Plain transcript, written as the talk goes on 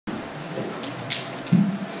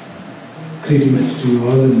Greetings to you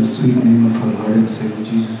all in the sweet name of our Lord and Savior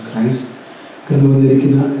Jesus Christ. കടന്നു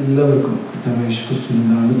വന്നിരിക്കുന്ന എല്ലാവർക്കും കർത്താവായ യേശു ക്രിസ്തുവിന്റെ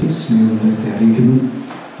നാമത്തിൽ സ്നേഹവന്ദനത്തെ അറിയിക്കുന്നു.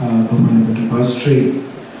 ബഹുമാനപ്പെട്ട പാസ്റ്ററെയും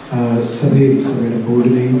സഭയുടെ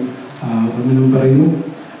ബോർഡിനെയും വന്ദനം പറയുന്നു.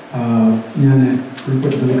 ഞാൻ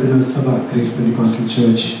ഉൾപ്പെട്ട് നിൽക്കുന്ന സഭ ഗ്രേസ് പെന്തിക്കോസ്റ്റൽ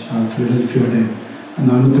ചർച്ച് ഫിലഡൽഫിയയുടെ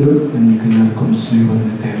നാമത്തിലും നിങ്ങൾക്ക് എല്ലാവർക്കും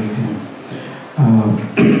സ്നേഹവന്ദനത്തെ അറിയിക്കുന്നു.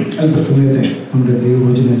 അല്പസമയത്തെ നമ്മുടെ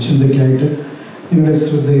ദൈവവചന ചിന്തയ്ക്കായിട്ട് നിങ്ങളുടെ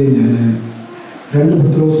ശ്രദ്ധയിൽ ഞാൻ 2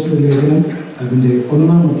 പത്രോസ് ലേഖനം അതിൻ്റെ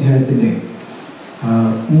 1-ാം അധ്യായത്തിൻ്റെ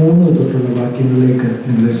 3 തൊട്ടുള്ള വാക്യങ്ങളിലേക്ക്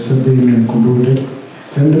നിങ്ങളുടെ ശ്രദ്ധയിൽ ഞാൻ കൊണ്ടുപോയിട്ട്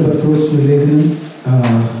 2 പത്രോസ് ലേഖനം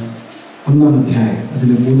 1-ാം അധ്യായം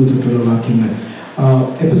അതിൻ്റെ 3 തൊട്ടുള്ള വാക്യങ്ങൾ.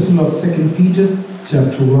 Epistle of 2 Peter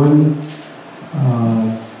chapter 1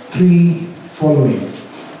 3 following.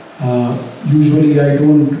 Usually I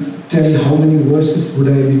don't tell how many verses would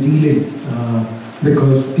I be dealing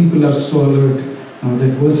because people are so alert. Now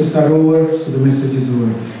that verses are over, so the message is over.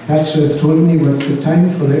 Pastor has told me what's the time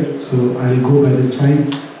for it, so I'll go by the time.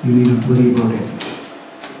 You need not worry about it.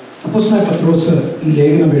 അപ്പോസ്തലനായ പത്രോസ് ഈ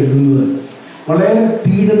ലേഖനം എഴുതുന്നത് വളരെ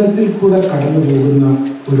പീഡനത്തിൽ കൂടെ കടന്നു പോകുന്ന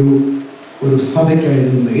ഒരു സഭയ്ക്കാണ്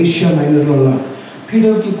എഴുതുന്നത്. ഏഷ്യ മൈനറിലുള്ള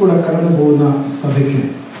പീഡനത്തിൽ കൂടെ കടന്നു പോകുന്ന സഭയ്ക്ക്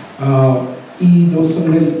ഈ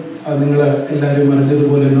ദിവസങ്ങളിൽ നിങ്ങൾ എല്ലാവരും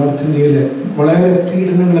അറിഞ്ഞതുപോലെ നോർത്ത് ഇന്ത്യയിൽ വളരെ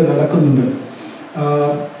പീഡനങ്ങൾ നടക്കുന്നുണ്ട്.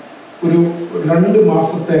 ഒരു 2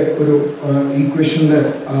 മാസത്തെ ഒരു ഈക്വേഷനിൽ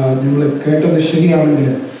നിങ്ങൾ കേട്ടത് ശരിയാണെങ്കിൽ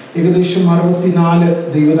ഏകദേശം 64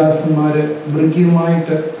 ദൈവദാസന്മാർ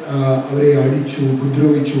മൃഗീയമായിട്ട് അവരെ അടിച്ചു,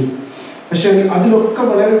 ഉപദ്രവിച്ചു. പക്ഷേ അതിലൊക്കെ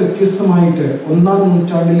വളരെ വ്യത്യസ്തമായിട്ട് 1-ാം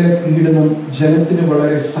നൂറ്റാണ്ടിലെ പീഡനം ജനത്തിന്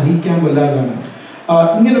വളരെ സഹിക്കാൻ വല്ലാതാണ്.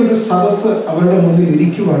 ഇങ്ങനൊരു സദസ്സ് അവരുടെ മുന്നിൽ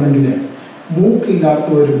ഇരിക്കുവാണെങ്കിൽ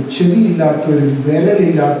മൂക്കില്ലാത്തവരും ചെവിയില്ലാത്തവരും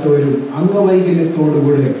വിരലില്ലാത്തവരും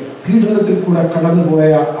അംഗവൈകല്യത്തോടുകൂടെ പീഡനത്തിൽ കൂടെ കടന്നുപോയ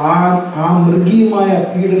ആ മൃഗീയമായ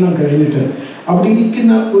പീഡനം കഴിഞ്ഞിട്ട് അവിടെ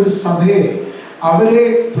ഇരിക്കുന്ന ഒരു സഭയെ അവരെ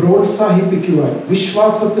പ്രോത്സാഹിപ്പിക്കുവാൻ,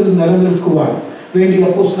 വിശ്വാസത്തിൽ നിലനിൽക്കുവാൻ വേണ്ടി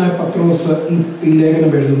അപ്പോസ്തലനായ പത്രോസ് ഈ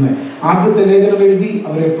ലേഖനം എഴുതുന്നത്. ആദ്യത്തെ ലേഖനം എഴുതി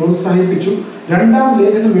അവരെ പ്രോത്സാഹിപ്പിച്ചു. 2-ാം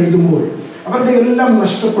ലേഖനം എഴുതുമ്പോൾ അവരുടെ എല്ലാം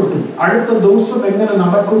നഷ്ടപ്പെട്ടു. അടുത്ത ദിവസം എങ്ങനെ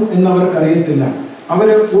നടക്കും എന്നവർക്കറിയത്തില്ല.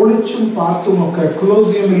 അവരെ ഒളിച്ചും പാത്തുമൊക്കെ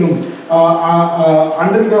കൊളോസിയമിലും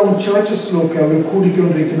അണ്ടർഗ്രൗണ്ട് ചർച്ചസിലൊക്കെ അവർ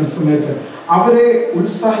കൂടിക്കൊണ്ടിരിക്കുന്ന സമയത്ത് അവരെ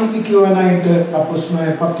ഉത്സാഹിപ്പിക്കുവാനായിട്ട് അപ്പോസ്തലനായ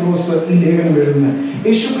പത്രോസ് ഈ ലേഖനം എഴുതുന്നത്.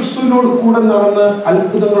 യേശു ക്രിസ്തുവിനോട് കൂടെ നടന്ന്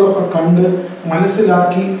അത്ഭുതങ്ങളൊക്കെ കണ്ട്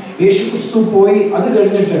മനസ്സിലാക്കി യേശു ക്രിസ്തു പോയി. അത്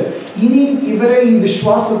കഴിഞ്ഞിട്ട് ഇനിയും ഇവരെ ഈ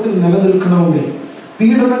വിശ്വാസത്തിൽ നിലനിൽക്കണമെങ്കിൽ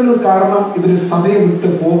പീഡനങ്ങൾ കാരണം ഇവർ സഭയെ വിട്ട്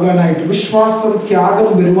പോകാനായിട്ട് വിശ്വാസം ത്യാഗം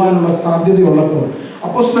വരുവാനുള്ള സാധ്യതയുള്ളപ്പോൾ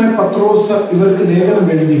അപ്പോസ്തലനായ പത്രോസ് ഇവർക്ക് ലേഖനം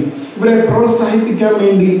എഴുതി. ഇവരെ പ്രോത്സാഹിപ്പിക്കാൻ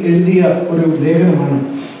വേണ്ടി എഴുതിയ ഒരു ലേഖനമാണ്.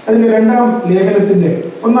 അതിൻ്റെ 2-ാം ലേഖനത്തിൻ്റെ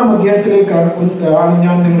 1-ാം അധ്യായത്തിലേക്കാണ്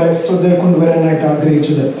ഞാൻ നിങ്ങളുടെ ശ്രദ്ധയെ കൊണ്ടുവരാനായിട്ട്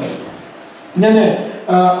ആഗ്രഹിച്ചത്. ഞാൻ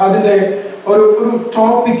അതിൻ്റെ ഒരു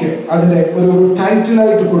ടോപ്പിക്ക് അതിൻ്റെ ഒരു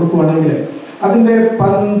ടൈറ്റിലായിട്ട് കൊടുക്കുകയാണെങ്കിൽ അതിൻ്റെ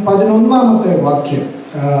 11-ാമത്തെ വാക്യം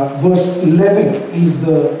verse 11 is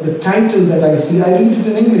the title that I see. I read it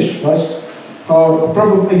in English first, or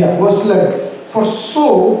probably verse 11. For so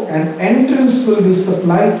an entrance will be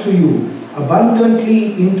supplied to you abundantly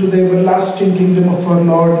into the everlasting kingdom of our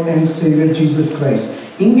Lord and Savior Jesus Christ.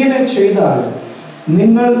 ഇങ്ങനെ ചെയ്താൽ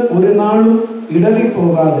നിങ്ങൾ ഒരു നാളും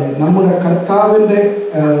ഇടറിപ്പോകാതെ നമ്മുടെ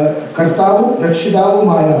കർത്താവും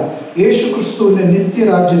രക്ഷിതാവുമായ യേശു ക്രിസ്തുവിന്റെ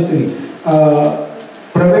നിത്യരാജ്യത്തിൽ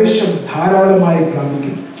പ്രവേശം ധാരാളമായി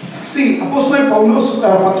പ്രാപിക്കും. അപ്പോസ്തലനായ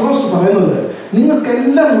പത്രോസ് പറയുന്നത്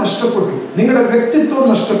നിങ്ങൾക്കെല്ലാം നഷ്ടപ്പെട്ടു. നിങ്ങളുടെ വ്യക്തിത്വം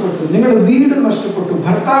നഷ്ടപ്പെട്ടു, നിങ്ങളുടെ വീട് നഷ്ടപ്പെട്ടു,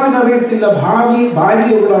 ഭർത്താവിനറിയത്തില്ല ഭാര്യ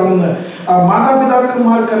എവിടാണെന്ന്,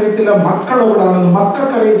 മാതാപിതാക്കന്മാർക്കറിയത്തില്ല മക്കൾ എവിടാണെന്ന്,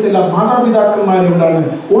 മക്കൾക്കറിയത്തില്ല മാതാപിതാക്കന്മാർ എവിടാണ്.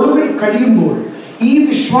 ഒടുവിൽ കഴിയുമ്പോൾ ഈ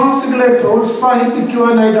വിശ്വാസികളെ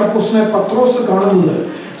പ്രോത്സാഹിപ്പിക്കുവാനായിട്ട് അപ്പോസ്തലനായ പത്രോസ് കാണുന്നത്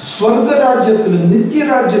സ്വർഗരാജ്യത്തില്,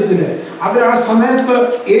 നിത്യരാജ്യത്തില് അവർ ആ സമയത്ത്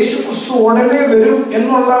യേശു ക്രിസ്തു ഉടനെ വരും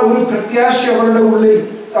എന്നുള്ള ഒരു പ്രത്യാശ അവരുടെ ഉള്ളിൽ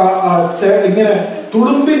ഇങ്ങനെ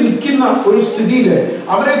തുളുമ്പി നിൽക്കുന്ന ഒരു സ്ഥിതിയിൽ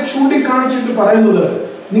അവരെ ചൂണ്ടിക്കാണിച്ചിട്ട് പറയുന്നത്,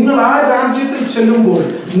 നിങ്ങൾ ആ രാജ്യത്തിൽ ചെല്ലുമ്പോൾ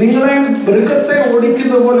നിങ്ങളെ മൃഗത്തെ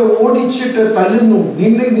ഓടിക്കുന്ന പോലെ ഓടിച്ചിട്ട് തല്ലുന്നു,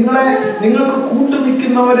 നിങ്ങൾക്ക്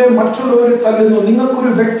കൂട്ടുനിൽക്കുന്നവരെ മറ്റുള്ളവരെ തല്ലുന്നു,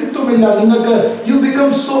 നിങ്ങൾക്കൊരു വ്യക്തിത്വമില്ല, നിങ്ങൾക്ക് you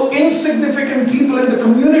become so insignificant people in the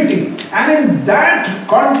community. And in that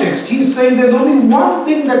context he's saying there's only one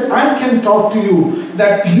thing that I can talk to you,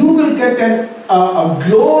 that you will get a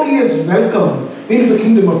glorious welcome into the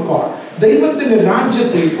kingdom of God. ദൈവത്തിന്റെ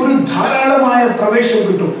രാജ്യത്തിൽ ഒരു ധാരാളമായ പ്രവേശം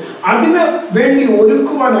കിട്ടും. അതിന് വേണ്ടി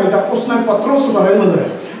ഒരുക്കുവാനായിട്ട് അപ്പോസ്തലനായ പത്രോസ് പറയുന്നത്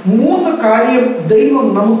 3 കാര്യം ദൈവം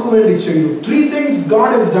നമുക്ക് വേണ്ടി ചെയ്തു. 3 things God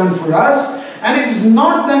has done for us, and it is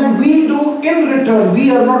not that we do in return. We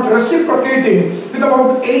are not reciprocating with about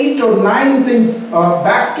 8 or 9 things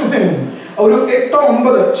back to him. ഒരു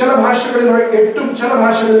 8-9 ചില ഭാഷകളിൽ 8 ചില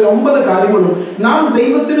ഭാഷകളിൽ 9 കാര്യങ്ങളും നാം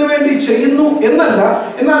ദൈവത്തിന് വേണ്ടി ചെയ്യുന്നു എന്നല്ല,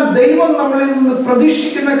 എന്നാൽ ദൈവം നമ്മളിൽ നിന്ന്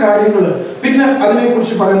പ്രതീക്ഷിക്കുന്ന കാര്യങ്ങൾ പിന്നെ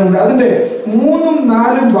അതിനെക്കുറിച്ച് പറയുന്നുണ്ട്. അതിന്റെ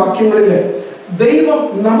 3-4 വാക്യങ്ങളിൽ ദൈവം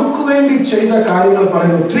നമുക്ക് വേണ്ടി ചെയ്ത കാര്യങ്ങൾ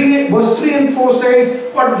പറയുന്നു. Verse 3 and 4 says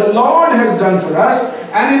what the Lord has done for us,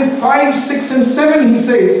 and in 5, 6 and 7 he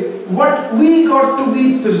says what we got to be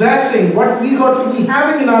possessing, what we got to be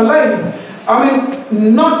having in our life. I mean,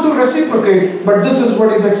 not to reciprocate, but this is what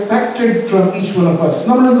is expected from each one of us.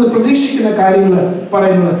 നമ്മൾ ഇന്ന് പ്രതീക്ഷിക്കുന്ന കാര്യങ്ങൾ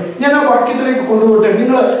പറയുന്നത്. ഞാൻ ആ വാക്യത്തിലേക്ക് കൊണ്ടുപോട്ടെ.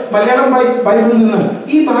 നിങ്ങൾ മലയാളം ബൈബിളിൽ നിന്ന്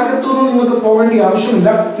ഈ ഭാഗത്തൊന്നും നിങ്ങൾക്ക് പോകേണ്ട ആവശ്യമില്ല.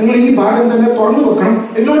 നിങ്ങൾ ഈ ഭാഗം തന്നെ തുറന്നു വെക്കണം.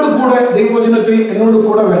 എന്നോട് കൂടെ ദൈവവചനത്തിൽ എന്നോട്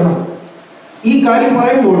കൂടെ വരണം. ഈ കാര്യം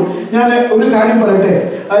പറയുമ്പോൾ ഞാൻ ഒരു കാര്യം പറയട്ടെ.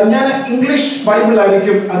 ഞാൻ ഇംഗ്ലീഷ് ബൈബിൾ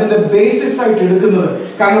ആയിരിക്കും അതിന്റെ ബേസിസ് ആയിട്ട് എടുക്കുന്നത്.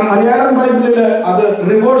 കാരണം മലയാളം ബൈബിളിൽ അത്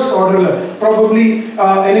റിവേഴ്സ് ഓർഡറിൽ probably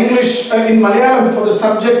in English in Malayalam for the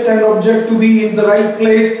subject and object to be in the right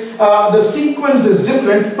place, the sequence is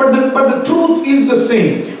different, but the truth is the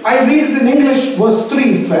same. I read it in English verse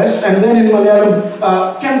 3 first and then in Malayalam.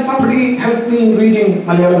 Can somebody help me in reading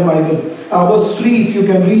Malayalam Bible? Verse 3, if you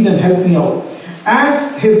can read and help me out. As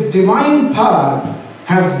his divine power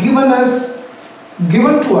has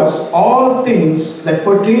given to us all things that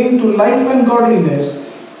pertain to life and godliness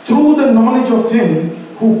through the knowledge of him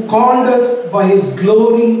who called us by his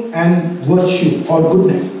glory and virtue or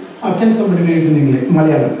goodness. Can somebody read in English?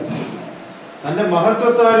 Malayalam. തന്റെ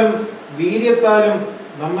മഹത്വത്താലും വീര്യത്താലും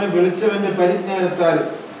നമ്മെ വിളിച്ചവന്റെ പരിജ്ഞാനത്താൽ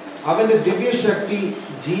അവന്റെ ദിവ്യശക്തി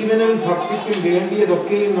ജീവനും ഭക്തിക്കും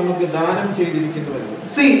വേണ്ടിയതൊക്കെയും നമുക്ക് ദാനം ചെയ്തിരിക്കുന്നുവല്ലോ.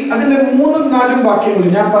 See, അതിന്റെ 3-4 വാക്യങ്ങൾ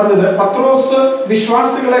ഞാൻ പറഞ്ഞത് പത്രോസ്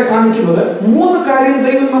വിശ്വാസികളെ കാണിക്കുന്നത് 3 കാര്യം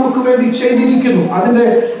ദൈവം നമുക്ക് വേണ്ടി ചെയ്തിരിക്കുന്നു. അതിന്റെ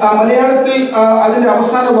മലയാളത്തിൽ അതിന്റെ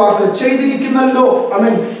അവസാന വാക്ക് ചെയ്തിരിക്കുന്നല്ലോ. I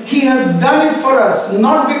mean, he has done it for us,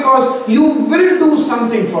 not because you will do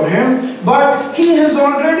something for him, but he has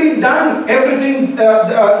already done everything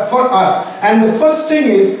for us. And the first thing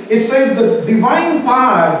is, it says the divine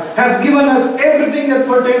power has given us everything that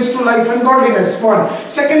pertains to life and godliness.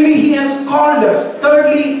 Secondly, he has called us.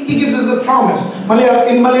 Thirdly, he gives us a promise.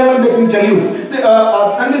 In Malayalam, let me tell you,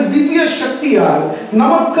 തന്റെ ദിവ്യ ശക്തിയാൽ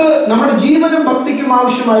നമുക്ക് നമ്മുടെ ജീവനും ഭക്തിക്കും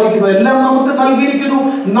ആവശ്യമായിരിക്കുന്നത് എല്ലാം നമുക്ക് നൽകിയിരിക്കുന്നു,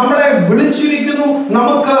 നമ്മളെ വിളിച്ചിരിക്കുന്നു,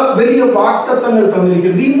 നമുക്ക് വലിയ വാഗ്ദത്തങ്ങൾ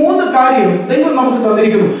തന്നിരിക്കുന്നു. ഈ 3 കാര്യം ദൈവം നമുക്ക്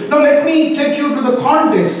തന്നിരിക്കുന്നു. Now let me take you to the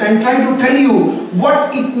context and try to tell you what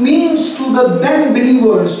it means to the then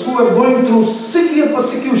believers who are going through severe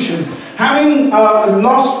persecution, having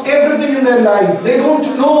lost everything in their life. They don't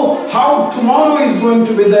know how tomorrow is going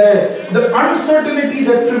to be there. The uncertainty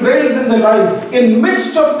that prevails in their life. In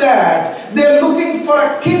midst of that, they are looking for a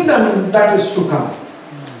kingdom that is to come.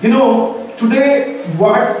 You know, today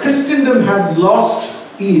what Christendom has lost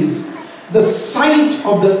is the sight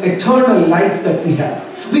of the eternal life that we have.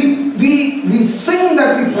 We sing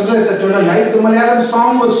that we possess eternal life. The Malayalam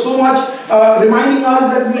song was so much reminding us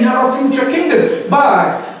that we have a future kingdom.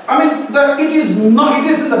 But I mean, it is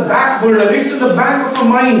in the back burner. It's in the back of our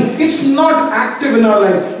mind. It's not active in our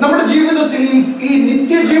life. നമ്മുടെ ജീവിതത്തിൽ ഈ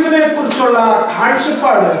നിത്യജീവനെ കുറിച്ചുള്ള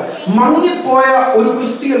കാഴ്ചപ്പാട് മങ്ങിപ്പോയ ഒരു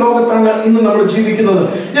ക്രിസ്തീയ ലോകത്താണ് ഇന്ന് നമ്മൾ ജീവിക്കുന്നത്.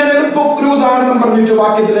 ഞാൻ എളുപ്പം ഒരു ഉദാഹരണം പറഞ്ഞിട്ട്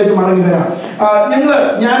വാക്യത്തിലേക്ക് മടങ്ങി വരാം.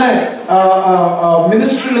 ഞാൻ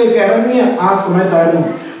മിനിസ്ട്രിയിലേക്ക് ഇറങ്ങിയ ആ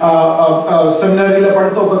സമയത്തായിരുന്നു സെമിനാറിയിലെ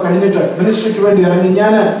പഠിത്തമൊക്കെ കഴിഞ്ഞിട്ട് മിനിസ്ട്രിക്ക് വേണ്ടി ഇറങ്ങി.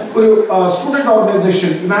 ഞാൻ ഒരു സ്റ്റുഡൻറ്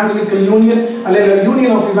ഓർഗനൈസേഷൻ ഇവാഞ്ചലിക്കൽ യൂണിയൻ അല്ലെങ്കിൽ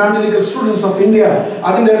union of evangelical students of India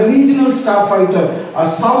അതിന്റെ റീജിയണൽ സ്റ്റാഫായിട്ട്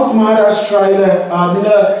സൗത്ത് മഹാരാഷ്ട്രയിൽ,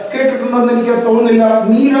 നിങ്ങൾ കേട്ടിട്ടുണ്ടെന്ന് എനിക്ക് തോന്നുന്നില്ല,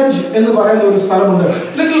 മീരജ് എന്ന് പറയുന്ന ഒരു സ്ഥലമുണ്ട്.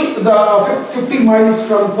 Little 50 miles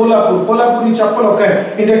from Kolhapuri ചപ്പലൊക്കെ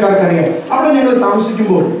ഇന്ത്യക്കാർക്കറിയാം. അവിടെ ഞങ്ങൾ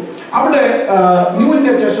താമസിക്കുമ്പോൾ അവിടെ ന്യൂ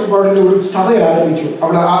ഇന്ത്യ ചർച്ച് ഓഫ് ഗോഡിന്റെ ഒരു സഭ ആരംഭിച്ചു.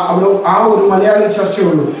 അവിടെ ആ ഒരു മലയാളി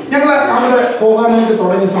ചർച്ചയുള്ളൂ. ഞങ്ങൾ അവിടെ പോകാനായിട്ട്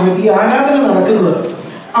തുടങ്ങിയ സമയത്ത് ഈ ആരാധന നടക്കുന്നത്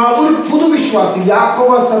ഒരു പുതുവിശ്വാസി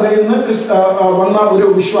യാക്കോബ സഭയിൽ നിന്ന് വന്ന ഒരു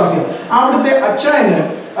വിശ്വാസി, അവിടുത്തെ അച്ചായന്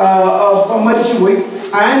മരിച്ചുപോയി.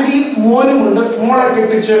 ആന്റിയും മോനുമുണ്ട്. മോളെ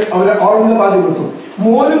കെട്ടിച്ച് അവർ ഔറംഗാബാദിൽ വിട്ടു.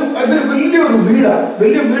 മോനും ഇതൊരു വലിയൊരു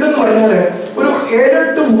വീടെന്ന് പറഞ്ഞാൽ ഒരു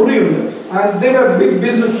 7-8 മുറിയുണ്ട്. And they were big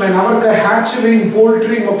businessmen. അവർക്ക് ഹാച്ചറിയും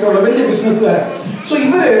പോൾട്രിയും ഒക്കെ ഉള്ള വലിയ ബിസിനസ്സുകാരാണ്. സോ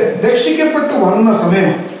ഇവര് രക്ഷിക്കപ്പെട്ടു വന്ന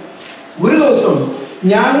സമയം ഒരു ദിവസം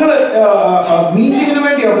ഞങ്ങൾ മീറ്റിങ്ങിന്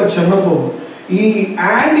വേണ്ടി അവിടെ ചെന്നപ്പോൾ ഈ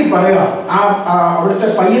ആന്റി പറയാ, അവിടുത്തെ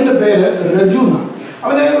പയ്യന്റെ പേര് രജു എന്നാണ്.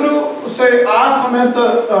 അവന് ഒരു ആ സമയത്ത്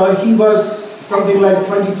he was something like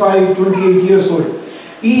 25-28 years old.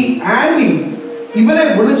 ഈ ആന്റി ഇവനെ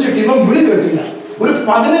വിളിച്ചിട്ട് ഇവൻ വിളി കേട്ടില്ല. ഒരു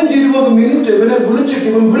 15-20 മിനിറ്റ് ഇവനെ വിളിച്ചിട്ട്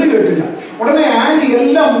ഇവൻ വിളി കേട്ടില്ല. ഉടനെ ആന്റി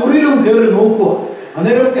എല്ലാ മുറിയിലും കയറി നോക്കുക.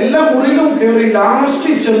 അന്നേരം എല്ലാ മുറിയിലും കയറി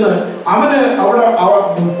ലാസ്റ്റിൽ ചെന്ന് അവന് അവിടെ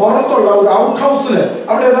പുറത്തുള്ള അടുത്തുള്ള ഒരു ഔട്ട് ഹൗസിൽ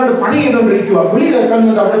അവിടെ ഏതാണ്ട് പണി ചെയ്തുകൊണ്ടിരിക്കുക. വിളി കേൾക്കാൻ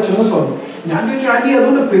വേണ്ടി അവിടെ ചെന്നപ്പോൾ ഞാൻ ചോദിച്ചു, ആന്റി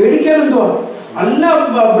അതുകൊണ്ട് പേടിക്കാൻ എന്തുവാ? അല്ല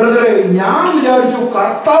ബ്രദറെ, ഞാൻ വിചാരിച്ചു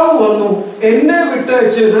കർത്താവ് വന്നു എന്നെ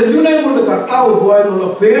വിട്ടയച്ച് രജുനെയും കൊണ്ട് കർത്താവ് പോയെന്നുള്ള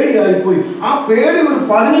പേടിയായിപ്പോയി. ആ പേടി ഒരു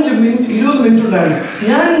 15 മിനിറ്റ് 20 മിനിറ്റ് ഉണ്ടായിരുന്നു.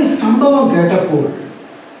 ഞാൻ ഈ സംഭവം കേട്ടപ്പോൾ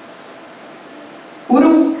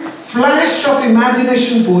ഒരു ഫ്ലാഷ് ഓഫ്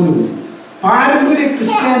ഇമാജിനേഷൻ പോലും പാരമ്പര്യ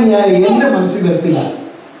ക്രിസ്ത്യാനിയായ എന്റെ മനസ്സിൽ വരത്തില്ല.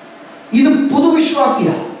 ഇത്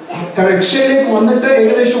പുതുവിശ്വാസിയാണ്. രക്ഷയിലേക്ക് വന്നിട്ട്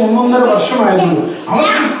ഏകദേശം 1.5 വർഷമായിരുന്നു.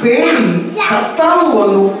 അവർക്ക് പേടി, കർത്താവ്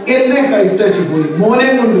വന്നു എന്നെ കൈട്ടച്ച് പോയി, മോനെ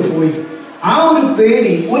കൊണ്ട് പോയി. ആ ഒരു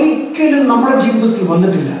പേടി ഒരിക്കലും നമ്മുടെ ജീവിതത്തിൽ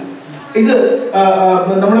വന്നിട്ടില്ല. ഇത്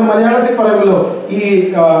നമ്മുടെ മലയാളത്തിൽ പറയുമല്ലോ, ഈ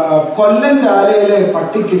കൊല്ലന്റെ ആലയിലെ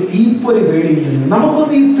പട്ടിക്ക് തീപ്പൊരി പേടിയില്ലെന്ന്.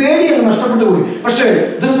 നമുക്കൊന്നും ഈ പേടി അങ്ങ് നഷ്ടപ്പെട്ടു പോയി. പക്ഷേ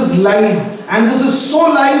this is life and this is so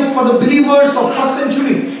live for the believers of first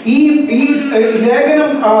century. ഈ ലേഖനം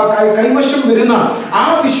കൈവശം വരുന്ന ആ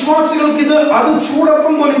വിശ്വാസികൾക്ക് ഇത് അത്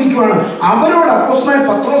ചൂടപ്പം പോലെ ഇരിക്കുകയാണ്. അവരോട് അപ്പോസ്തലനായ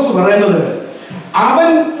പത്രോസ് പറയുന്നത്, അവൻ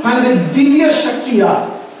തന്റെ ദിവ്യ ശക്തിയാ,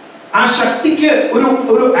 ആ ശക്തിക്ക്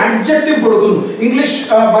ഒരു അഡ്ജക്റ്റീവ് കൊടുക്കുന്നു. ഇംഗ്ലീഷ്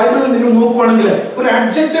ബൈബിളിൽ നിങ്ങൾ നോക്കുവാണെങ്കിൽ ഒരു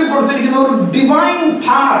അഡ്ജക്റ്റീവ് കൊടുത്തിരിക്കുന്ന ഒരു ഡിവൈൻ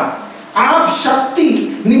പവർ. ആ ശക്തി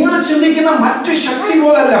നിങ്ങൾ ചിന്തിക്കുന്ന മറ്റു ശക്തി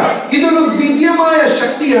പോലല്ല, ഇതൊരു ദിവ്യമായ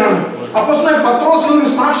ശക്തിയാണ്. അപ്പോസ്തലനായ പത്രോസിന് ഒരു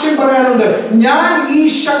സാക്ഷ്യം പറയാനുണ്ട്. ഞാൻ ഈ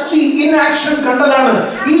ശക്തി ഇൻ ആക്ഷൻ കണ്ടതാണ്.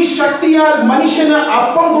 ഈ ശക്തിയാൽ മനുഷ്യന്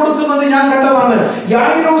അപ്പം കൊടുക്കുന്നത് ഞാൻ കണ്ടതാണ്.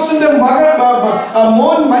 യായിറോസിന്റെ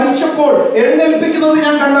മോൻ മരിച്ചപ്പോൾ എഴുന്നേൽപ്പിക്കുന്നത്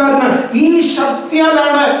ഞാൻ കണ്ടതാണ്. ഈ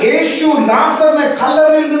ശക്തിയാലാണ് യേശു ലാസറിനെ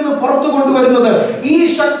കല്ലറയിൽ നിന്ന് പുറത്തു കൊണ്ടുവരുന്നത്. ഈ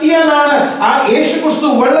ശക്തിയാലാണ് ആ യേശു ക്രിസ്തു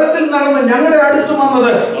വെള്ളത്തിൽ നടന്ന് ഞങ്ങളുടെ അടുത്ത്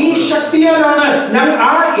വന്നത്. ഈ ശക്തിയാലാണ്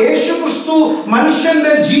ആ യേശു ക്രിസ്തു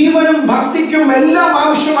മനുഷ്യന്റെ ജീവനും ഭക്തിക്കും എല്ലാം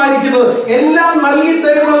ആവശ്യമായിരിക്കുന്നത്, എല്ലാം നൽകി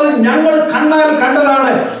തരുന്നത് ഞങ്ങൾ കണ്ണാൽ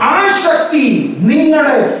കണ്ടതാണ്. ആ ശക്തി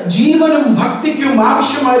നിങ്ങളുടെ ജീവനും ഭക്തിക്കും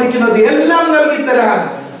ആവശ്യമായിരിക്കുന്നത് എല്ലാം നൽകി തരാൻ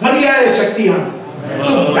മതിയായ ശക്തിയാണ്.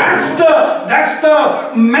 So that's the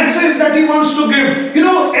message that he wants to give. You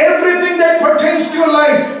know, everything that pertains to your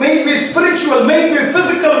life, may it be spiritual, may it be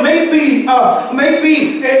physical, may it be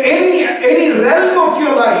any realm of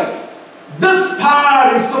your life, this power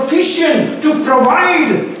is sufficient to provide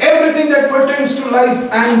everything that pertains to life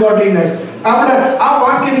and godliness. അവിടെ ആ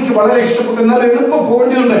വാക്ക് എനിക്ക് വളരെ ഇഷ്ടപ്പെട്ടു. എന്നാൽ എളുപ്പം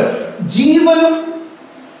പോകേണ്ടതുണ്ട്. ജീവനും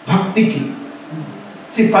ഭക്തിക്കും.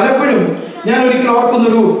 പലപ്പോഴും ഞാൻ ഒരിക്കൽ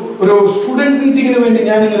ഓർക്കുന്നൊരു സ്റ്റുഡന്റ് മീറ്റിങ്ങിന് വേണ്ടി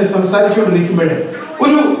ഞാൻ ഇങ്ങനെ സംസാരിച്ചുകൊണ്ടിരിക്കുമ്പോഴേ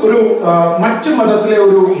ഒരു മറ്റു മതത്തിലെ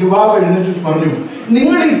ഒരു യുവാവ് എഴുന്നേറ്റ് പറഞ്ഞു,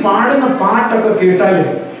 നിങ്ങൾ ഈ പാടുന്ന പാട്ടൊക്കെ കേട്ടാല്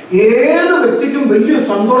ഏത് വ്യക്തിക്കും വലിയ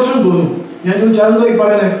സന്തോഷം തോന്നും. ഞാൻ ചോദിച്ചു, അതെന്തോ ഈ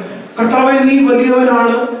പറയുന്നത്? കർത്താവേ, നീ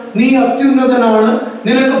വലിയവനാണ്, നീ അത്യുന്നതനാണ്,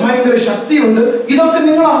 നിനക്ക് ഭയങ്കര ശക്തിയുണ്ട്. ഇതൊക്കെ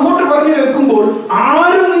നിങ്ങൾ അങ്ങോട്ട് പറഞ്ഞു കേൾക്കുമ്പോൾ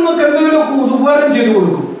ആരും നിങ്ങൾക്ക് എന്തെങ്കിലുമൊക്കെ ഉപകാരം ചെയ്തു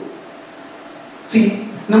കൊടുക്കും.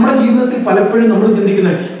 നമ്മുടെ ജീവിതത്തിൽ പലപ്പോഴും നമ്മൾ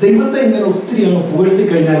ചിന്തിക്കുന്നത്, ദൈവത്തെ ഇങ്ങനെ ഒത്തിരി അങ്ങ് പുകഴ്ത്തി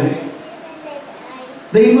കഴിഞ്ഞാൽ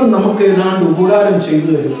ദൈവം നമുക്ക് ഏതാണ്ട് ഉപകാരം ചെയ്തു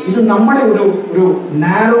തരും. ഇത് നമ്മുടെ ഒരു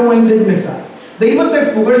നാരോ മൈൻഡഡ്നെസ് ആണ്. ദൈവത്തെ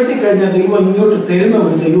പുകഴ്ത്തി കഴിഞ്ഞാൽ ദൈവം ഇങ്ങോട്ട് തരുന്ന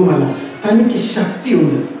ഒരു ദൈവമല്ല, തനിക്ക്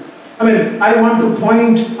ശക്തിയുണ്ട്. I want to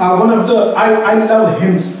point one of the I love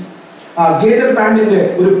hymns. Gaither Bandinde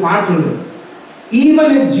ഒരു പാട്ടുണ്ട്. Even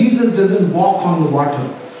if Jesus doesn't walk on the water,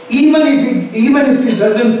 even if he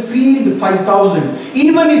doesn't feed 5,000,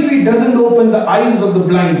 even if he doesn't open the eyes of the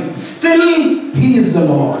blind, still he is the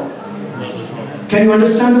Lord. Can you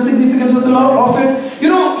understand the significance of the Lord of it? You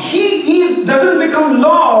know, he doesn't become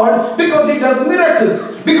Lord because he does miracles,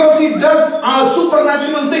 because he does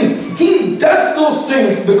supernatural things. He does those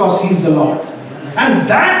things because he is the Lord. And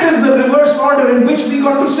that is the reverse order in which we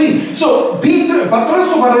got to see. So,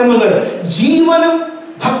 പത്രോസ് പറയുന്നത് ജീവനും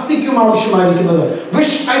ഭക്തിക്കും ആവശ്യമായിരിക്കുന്നത്.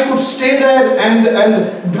 Wish I could stay there and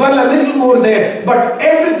dwell a little more there. But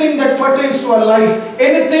everything that pertains to our life,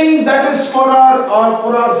 anything that is for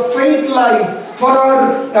our faith life, for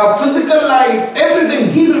our physical life, everything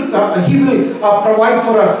he will provide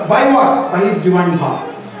for us. By what? By his divine power.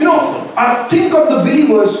 You know, think of the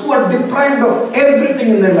believers who are deprived of everything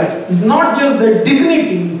in their life. Not just their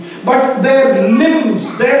dignity, but their limbs,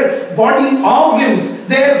 their body organs,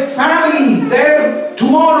 their family, their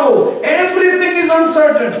tomorrow. Everything is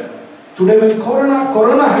uncertain. Today when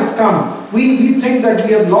corona has come, we think that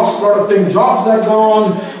we have lost a lot of things. Jobs are gone,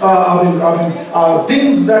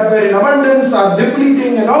 things that were in abundance are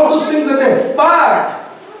depleting, and all those things are there. But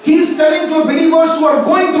he is telling to believers who are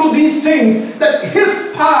going through these things that his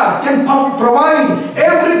power can provide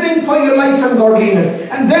everything for your life and godliness.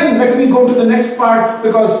 And then let me go to the next part,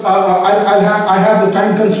 because I have the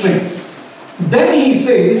time constraint. Then he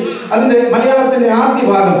says, അതിന്റെ മലയാളത്തിന്റെ ആദ്യ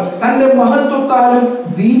ഭാഗം, തന്റെ മഹത്വത്താലും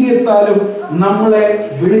വീര്യത്താലും നമ്മളെ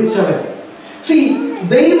വിളിച്ചവൻ.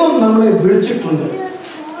 ദൈവം നമ്മളെ വിളിച്ചിട്ടുണ്ട്.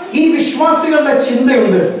 ഈ വിശ്വാസികളുടെ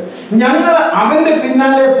ചിന്തയുണ്ട്, ഞങ്ങൾ അവന്റെ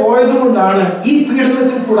പിന്നാലെ പോയതുകൊണ്ടാണ് ഈ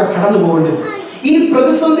പീഡനത്തിൽ കൂടെ കടന്നു പോകേണ്ടത്. ഈ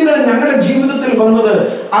പ്രതിസന്ധികൾ ഞങ്ങളുടെ ജീവിതത്തിൽ വന്നത്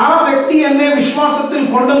ആ വ്യക്തി എന്നെ വിശ്വാസത്തിൽ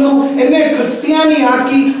കൊണ്ടുവന്നു, എന്നെ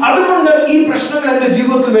ക്രിസ്ത്യാനിയാക്കി, അതുകൊണ്ട് ഈ പ്രശ്നങ്ങൾ എന്റെ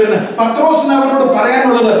ജീവിതത്തിൽ വരുന്നത്. പത്രോസിന് അവരോട്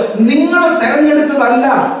പറയാനുള്ളത്, നിങ്ങൾ തെരഞ്ഞെടുത്തതല്ല,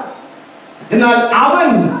 എന്നാൽ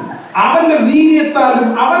അവന്റെ വീര്യത്താലും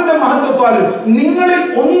അവന്റെ മഹത്വത്താലും നിങ്ങളിൽ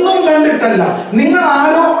ഒന്നും കണ്ടിട്ടല്ല, നിങ്ങൾ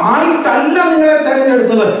ആരോ ആയിട്ടല്ല നിങ്ങളെ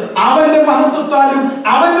തെരഞ്ഞെടുത്തത്, അവന്റെ മഹത്വത്താലും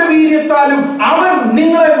അവന്റെ വീര്യത്താലും അവൻ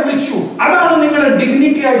നിങ്ങളെ വിളിച്ചു. അതാണ് നിങ്ങളുടെ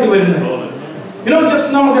ഡിഗ്നിറ്റി ആയിട്ട് വരുന്നത്. You know, just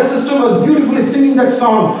now that sister was beautifully singing that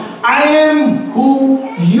song, I am who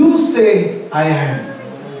you say I am.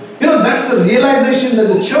 You know, that's a realization that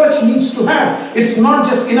the church needs to have. It's not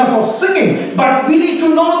just enough of singing, but we need to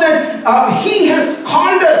know that he has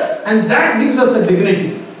called us, and that gives us a dignity.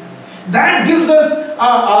 That gives us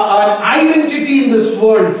an identity in this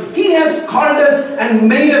world. He has called us and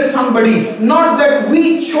made us somebody. Not that we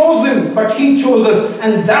chose him, but he chose us.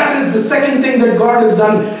 And that is the second thing that God has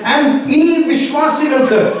done. And ee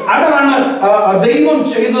vishwasikalkku adana deivam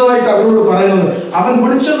cheyidadayitte avarodu parayunnathu. Avan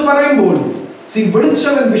viളിച്ചെന്ന് പറയുമ്പോൾ,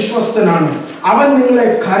 വിളിച്ചവൻ വിശ്വസ്തനാണ്. അവൻ നിങ്ങളെ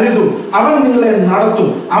കരുതും, അവൻ നിങ്ങളെ നടത്തും,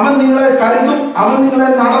 അവൻ നിങ്ങളെ കരുതും, അവൻ നിങ്ങളെ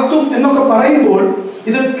നടത്തും എന്നൊക്കെ പറയുമ്പോൾ,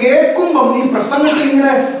 ഇത് കേൾക്കുമ്പം ഈ പ്രസംഗത്തിൽ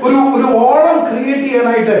ഇങ്ങനെ ഒരു ഓളം ക്രിയേറ്റ്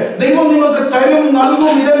ചെയ്യാനായിട്ട് ദൈവം നിങ്ങൾക്ക് തരും,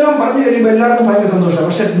 നൽകും, ഇതെല്ലാം പറഞ്ഞു കഴിയുമ്പോൾ എല്ലാവർക്കും ഭയങ്കര സന്തോഷമാണ്.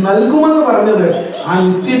 പക്ഷെ നൽകുമെന്ന് പറഞ്ഞത് ആ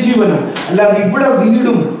നിത്യജീവന്, അല്ലാതെ ഇവിടെ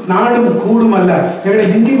വീടും നാടും കൂടുമല്ല. ഞങ്ങളുടെ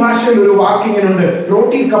ഹിന്ദി ഭാഷയിൽ ഒരു വാക്കിങ്ങനുണ്ട്,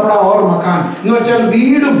 റോട്ടി കപ്പട ഓർ മക്കാൻ എന്ന് വെച്ചാൽ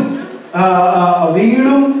വീടും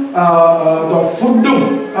ഫുഡും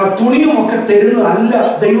തുണിയും ഒക്കെ തരുന്നതല്ല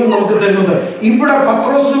ദൈവം നമുക്ക് തരുന്നത്. ഇവിടെ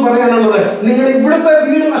പത്രോസിന് പറയാനുള്ളത്, നിങ്ങളുടെ ഇവിടുത്തെ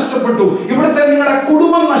വീട് നഷ്ടപ്പെട്ടു, ഇവിടുത്തെ നിങ്ങളുടെ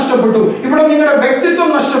കുടുംബം നഷ്ടപ്പെട്ടു, ഇവിടെ നിങ്ങളുടെ വ്യക്തിത്വം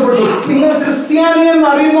നഷ്ടപ്പെട്ടു, നിങ്ങൾ ക്രിസ്ത്യാനിയെന്ന്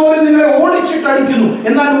അറിയുന്നവർ നിങ്ങളെ ഓടിച്ചിട്ടടിക്കുന്നു.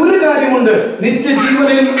 എന്നാൽ ഒരു കാര്യമുണ്ട്,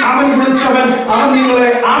 നിത്യജീവനിൽ അവൻ വിളിച്ചവൻ, അവൻ നിങ്ങളെ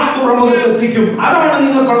ആ തുറമുഖത്ത് എത്തിക്കും. അതാണ്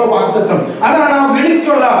നിങ്ങൾക്കുള്ള വാഗ്ദത്തം, അതാണ് ആ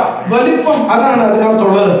വിളിക്കുള്ള വലിപ്പം, അതാണ്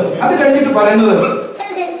അതിനകത്തുള്ളത്. അത് കഴിഞ്ഞിട്ട് പറയുന്നത്,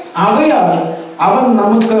 അവയാൽ അവൻ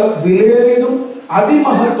നമുക്ക് വിലയേറിയതും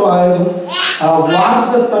അതിമഹത്വമായതും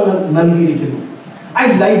വാഗ്ദത്തങ്ങൾ നൽകിയിരിക്കുന്നു. I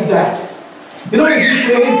like that. You know, he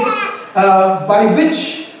says by which,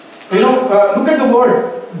 you know, look at the word,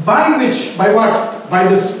 by which, by what? By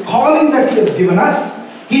this calling that he has given us.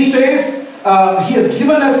 He says he has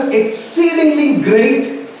given us exceedingly great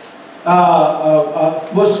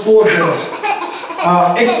verse 4 there.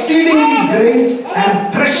 Exceedingly great and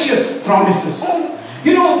precious promises.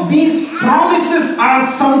 You know, these promises are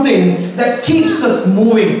something that keeps us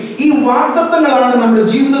moving. ഈ വാഗ്ദത്തങ്ങളാണ് നമ്മുടെ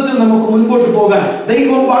ജീവിതത്തിൽ നമുക്ക് മുൻപോട്ട് പോകാൻ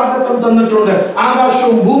ദൈവം വാഗ്ദത്തം തന്നിട്ടുണ്ട്.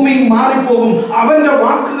 ആകാശവും ഭൂമിയും മാറിപ്പോകും, അവന്റെ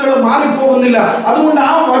വാക്കുകൾ മാറിപ്പോകുന്നില്ല. അതുകൊണ്ട്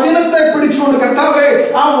ആ വചനത്തെ പിടിച്ചുകൊണ്ട്, കർത്താവേ,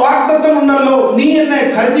 ആ വാഗ്ദത്തം ഉണ്ടല്ലോ, നീ എന്നെ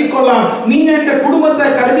കരുതിക്കൊള്ളാം, നീ എന്റെ കുടുംബത്തെ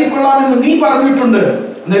കരുതിക്കൊള്ളാം എന്ന് നീ പറഞ്ഞിട്ടുണ്ട്.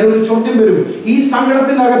 അന്നേരം ഒരു ചോദ്യം വരും, ഈ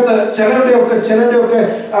സങ്കടത്തിനകത്ത്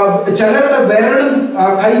ചിലരുടെ വിരലും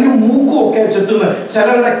കൈയും മൂക്കും ഒക്കെ ചെത്തുന്നത്,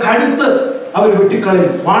 ചിലരുടെ കഴുത്ത് അവർ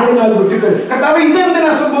വെട്ടിക്കളയും, വാളിനാൽ വെട്ടിക്കളയും. കർത്താവ്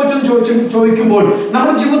ഇതെന്തിനാ സംഭവിച്ചെന്ന് ചോദിക്കുമ്പോൾ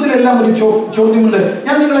നമ്മുടെ ജീവിതത്തിലെല്ലാം ഒരു ചോദ്യമുണ്ട്.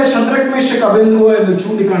 ഞാൻ നിങ്ങളെ ശദ്രക് മേശക് അബേദ്നെഗോ എന്ന്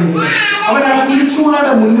ചൂണ്ടിക്കാണിക്കുന്നു. അവർ ആ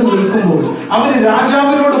തീച്ചൂളയുടെ മുന്നിൽ നിൽക്കുമ്പോൾ അവർ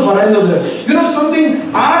രാജാവിനോട് പറയുന്നത്, you know something,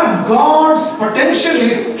 our God's potential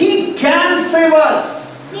is he can save us.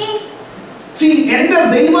 എന്റെ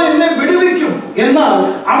ദൈവം എന്നെ വിടുവിക്കും, എന്നാൽ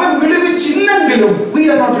അവൻ വിടുവിച്ചില്ലെങ്കിലും we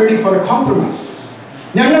are not ready for a compromise.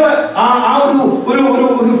 ഞങ്ങൾ ആ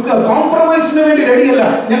ഒരു കോംപ്രമൈസിന് വേണ്ടി റെഡിയല്ല,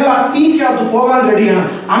 ഞങ്ങൾ ആ തീക്കകത്ത് പോകാൻ റെഡിയാണ്.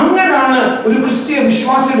 അങ്ങനെയാണ് ഒരു ക്രിസ്തീയ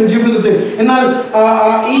വിശ്വാസിയുടെ ജീവിതത്തിൽ. എന്നാൽ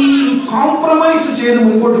ഈ കോംപ്രമൈസ് ചെയ്ത്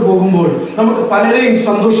മുൻപോട്ട് പോകുമ്പോൾ നമുക്ക് പലരെയും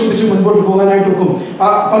സന്തോഷിപ്പിച്ച് മുൻപോട്ട് പോകാനായിട്ട് ഒക്കും.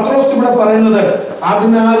 പത്രോസ് ഇവിടെ പറയുന്നത്,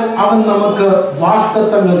 അതിനാൽ അവൻ നമുക്ക്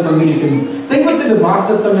വാഗ്ദത്തങ്ങൾ തന്നിരിക്കുന്നു. ദൈവത്തിന്റെ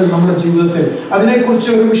വാഗ്ദത്തങ്ങൾ നമ്മുടെ ജീവിതത്തിൽ, അതിനെക്കുറിച്ച്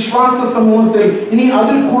ഒരു വിശ്വാസ സമൂഹത്തിൽ ഇനി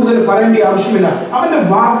അതിൽ കൂടുതൽ പറയേണ്ട ആവശ്യമില്ല. അവന്റെ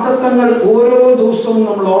വാഗ്ദത്തങ്ങൾ ഓരോ ദിവസവും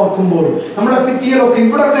നമ്മൾ ഓർക്കുമ്പോൾ, നമ്മുടെ ഭിത്തിയിലൊക്കെ,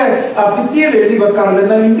 ഇവിടൊക്കെ ഭിത്തിയിൽ എഴുതി വെക്കാറില്ല,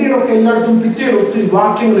 എന്നാൽ ഇന്ത്യയിലൊക്കെ എല്ലായിടത്തും ഭിത്തിയിൽ ഒത്തിരി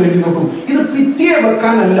വാക്യങ്ങൾ എഴുതി വെക്കും. ഇത് ഭിത്തിയെ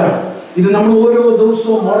വെക്കാനല്ല, ഇത് നമ്മൾ ഓരോ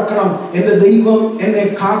ദിവസവും ഓർക്കണം. എൻ്റെ ദൈവം എന്നെ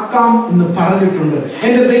കാക്കാം എന്ന് പറഞ്ഞിട്ടുണ്ട്,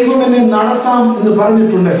 എൻ്റെ ദൈവം എന്നെ നടത്താം എന്ന്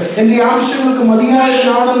പറഞ്ഞിട്ടുണ്ട്, എൻ്റെ ആവശ്യങ്ങൾക്ക്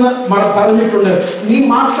മതിയായവനാണെന്ന് പറഞ്ഞിട്ടുണ്ട്. നീ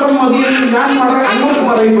മാത്രം മതിയെന്ന് ഞാൻ അങ്ങോട്ട്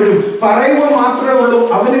പറയുമ്പോഴും പറയുക മാത്രമേ ഉള്ളൂ,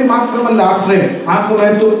 അവനിൽ മാത്രമല്ല ആശ്രയം. ആ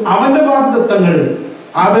സമയത്തും അവന്റെ വാഗ്ദത്തങ്ങൾ,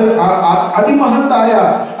 അത് അതിമഹത്തായ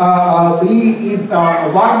ഈ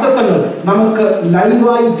വാഗ്ദത്തങ്ങൾ നമുക്ക്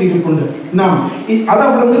ലൈവായിട്ടിരിപ്പുണ്ട്. നാം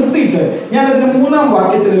അതവിടെ നിർത്തിയിട്ട് ഞാൻ അതിന്റെ 3-ാം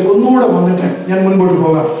വാക്യത്തിലേക്ക് ഒന്നുകൂടെ വന്നിട്ട് ഞാൻ മുൻപോട്ട്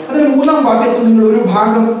പോകാം. അതിന്റെ 3-ാം വാക്യത്തിൽ നിങ്ങൾ ഒരു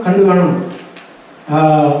ഭാഗം കണ്ടു കാണും.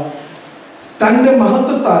 തന്റെ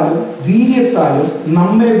മഹത്വത്താലും വീര്യത്താലും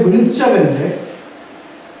നമ്മെ വിളിച്ചവന്റെ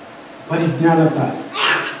പരിജ്ഞാനത്താൽ.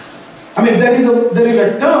 I mean, there is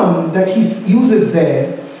a term that he uses there.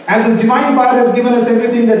 As his divine power has given us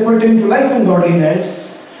everything that pertains to life and godliness.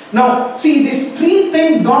 Now, see, these three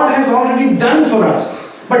things God has already done for us.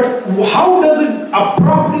 But how does it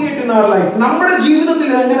appropriate in our life? നമ്മുടെ ജീവിതത്തിൽ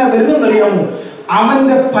എങ്ങനെ വരുമെന്നറിയാമോ?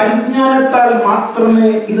 അവന്റെ പരിജ്ഞാനത്താൽ മാത്രമേ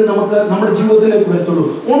ഇത് നമുക്ക് നമ്മുടെ ജീവിതത്തിലേക്ക് വരത്തുള്ളൂ.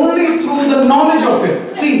 Only through the knowledge of it.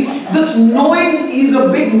 See, this knowing is a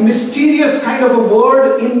big mysterious kind of a word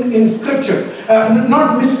in scripture. Not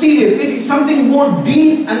mysterious, it is something more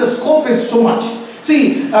deep and the scope is so much. See,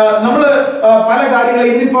 നമ്മൾ പല കാര്യങ്ങളും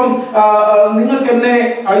ഇന്നിപ്പം നിങ്ങൾക്ക് എന്നെ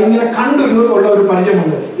ഇങ്ങനെ കണ്ടുള്ള ഒരു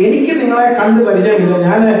പരിചയമുണ്ട്. എനിക്ക് നിങ്ങളെ കണ്ട് പരിചയമില്ല.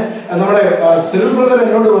 ഞാൻ നമ്മുടെ സിറിൽ ബ്രദർ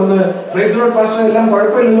എന്നോട് വന്ന് പ്രൈസ് ദി ലോർഡ് പാസ്റ്റർ എല്ലാം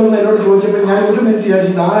കുഴപ്പമില്ലല്ലോ എന്ന് എന്നോട് ചോദിച്ചപ്പോൾ ഞാൻ ഒരു മിനിറ്റ്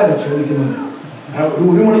വിചാരിച്ചു ആരാ ചോദിക്കുന്നത്.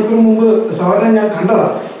 ഒരു മണിക്കൂർ മുമ്പ് സാറിനെ ഞാൻ കണ്ടതാ.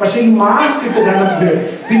 പക്ഷെ ഈ മാസ്ക് ഇട്ട് കണ്ടപ്പോഴേ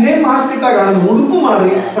പിന്നെയും മാസ്ക് ഇട്ടാ കാണുന്നു. ഉടുപ്പ്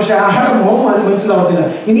മാറി, പക്ഷെ ആരുടെ മുഖം മനസ്സിലാവത്തില്ല.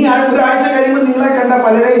 ഇനി ഒരാഴ്ച കഴിയുമ്പോൾ നിങ്ങളെ കണ്ട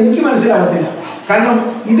പലരെ എനിക്ക് മനസ്സിലാവത്തില്ല. കാരണം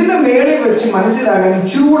ഇതിന്റെ മേളിൽ വെച്ച് മനസ്സിലാകാൻ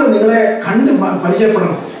ഇച്ചിരൂടെ നിങ്ങളെ കണ്ട്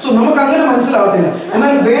പരിചയപ്പെടണം. സോ നമുക്ക് അങ്ങനെ മനസ്സിലാവത്തില്ല.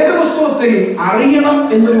 എന്നാൽ വേദപുസ്തകത്തിൽ അറിയണം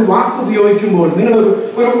എന്നൊരു വാക്ക് ഉപയോഗിക്കുമ്പോൾ നിങ്ങൾ ഒരു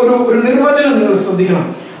നിർവചനം നിങ്ങൾ ശ്രദ്ധിക്കണം.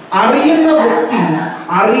 അറിയുന്ന വ്യക്തി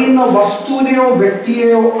അറിയുന്ന വസ്തുവിനെയോ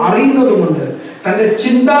വ്യക്തിയെയോ അറിയുന്നത് കൊണ്ട് തന്റെ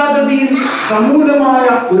ചിന്താഗതിയിൽ സമൂലമായ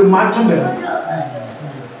ഒരു മാറ്റം വരണം.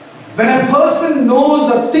 When a person knows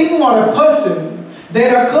a thing or a person,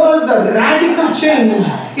 there occurs a radical change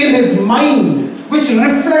in his mind, which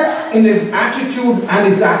reflects in his attitude and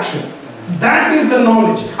his action. That is the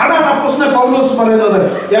knowledge. അതാണ് അപ്പോസ്തലൻ പൗലോസ് പറയുന്നത്.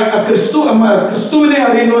 ക്രിസ്തുവിനെ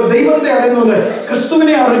അറിയുന്നവർ, ദൈവത്തെ അറിയുന്നവർ,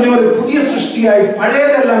 ക്രിസ്തുവിനെ അറിഞ്ഞവർ പുതിയ സൃഷ്ടിയായി,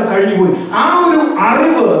 പഴയതെല്ലാം കഴിഞ്ഞുപോയി. ആ ഒരു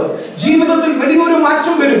അറിവ് ജീവിതത്തിൽ വലിയൊരു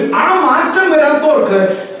മാറ്റം വരും. ആ മാറ്റം വരാത്തവർക്ക്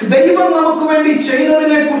ദൈവം നമുക്ക് വേണ്ടി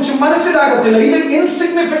ചെയ്യുന്നതിനെ കുറിച്ച് മനസ്സിലാകത്തില്ല. ഇത്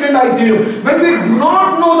ഇൻസിഗ്നിഫിക്കന്റ് ആയി തീരും. When we do not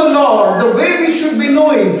know the Lord the way we should be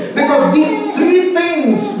knowing, because these three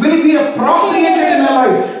things will be appropriated in our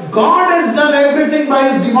life. God has done everything by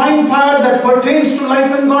his divine power that pertains to life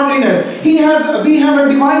and godliness. We have a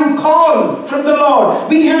divine call from the Lord.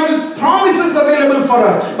 We have his promises available for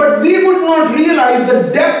us. But we would not realize the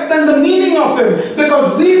depth and the meaning of him because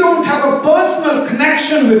we don't have a personal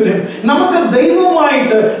connection with him. നമുക്ക്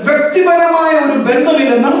ദൈവവുമായിട്ട് വ്യക്തിപരമായ ഒരു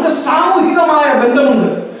ബന്ധമില്ല. നമുക്ക് സാമൂഹികമായ ബന്ധമുണ്ട്.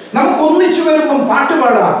 നമുക്ക് ഒന്നിച്ചു വരുമ്പം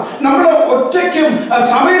പാട്ടുപാടാം. നമ്മൾ ഒറ്റയ്ക്കും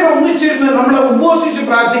സമയം ഒന്നിച്ചിരുന്ന് നമ്മൾ ഉപവസിച്ച്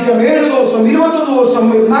പ്രാർത്ഥിക്കാം. 7 ദിവസം, 21 ദിവസം,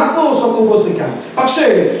 40 ദിവസം ഒക്കെ ഉപവസിക്കാം. പക്ഷേ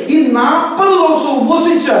ഈ 40 ദിവസം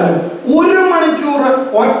ഉപവസിച്ചാലും 1 മണിക്കൂർ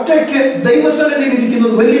ഒറ്റയ്ക്ക് ദൈവസന്നിധിയിൽ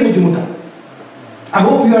ഇരിക്കുന്നത് വലിയ ബുദ്ധിമുട്ടാണ്. I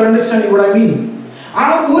hope you are understanding what I mean. ആ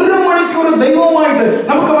 1 മണിക്കൂർ ദൈവവുമായിട്ട്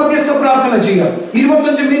നമുക്ക് മധ്യസ്ഥ പ്രാർത്ഥന ചെയ്യാം.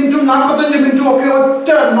 25 മിനിറ്റും 45 മിനിറ്റും ഒക്കെ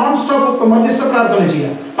ഒറ്റ നോൺ സ്റ്റോപ്പ് മധ്യസ്ഥ പ്രാർത്ഥന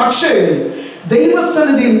ചെയ്യാം. പക്ഷേ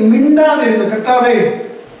ദൈവസന്നിധിയിൽ മിണ്ടാതിരുന്ന് കർത്താവേ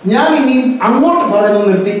ഞാൻ ഇനി അങ്ങോട്ട് പറയുന്നത്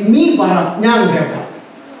നിർത്തി നീ പറ, ഞാൻ കേൾക്കാം.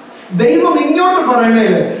 ദൈവം ഇങ്ങോട്ട്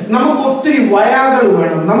പറയണേല് നമുക്ക് ഒത്തിരി വയാകൾ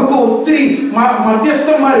വേണം, നമുക്ക് ഒത്തിരി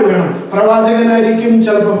മധ്യസ്ഥന്മാർ വേണം. പ്രവാചകനായിരിക്കും,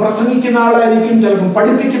 ചിലപ്പം പ്രസംഗിക്കുന്ന ആളായിരിക്കും, ചിലപ്പം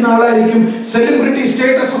പഠിപ്പിക്കുന്ന ആളായിരിക്കും, സെലിബ്രിറ്റി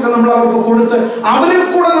സ്റ്റേറ്റസ് ഒക്കെ നമ്മൾ അവർക്ക് കൊടുത്ത് അവരിൽ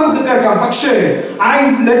കൂടെ നമുക്ക് കേൾക്കാം. പക്ഷേ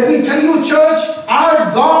let me tell you church, our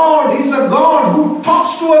God is a God who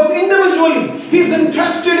talks to us individually. He is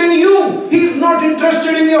interested in you. He is not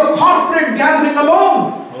interested in your corporate gathering alone.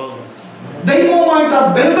 ദൈവവുമായിട്ട് ആ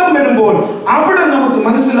ബന്ധം വരുമ്പോൾ അവിടെ നമുക്ക്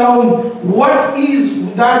മനസ്സിലാവും what is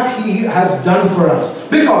that he has done for us,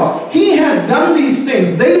 because he has done these things.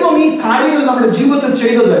 ദൈവം ഈ കാര്യങ്ങൾ നമ്മുടെ ജീവിതത്തിൽ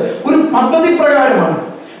ചെയ്തത് ഒരു പദ്ധതി പ്രകാരമാണ്.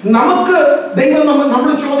 നമുക്ക് ദൈവം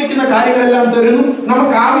നമ്മൾ ചോദിക്കുന്ന കാര്യങ്ങളെല്ലാം തരുന്നു.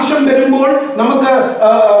 നമുക്ക് ആവശ്യം വരുമ്പോൾ നമുക്ക്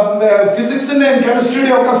ഫിസിക്സിന്റെയും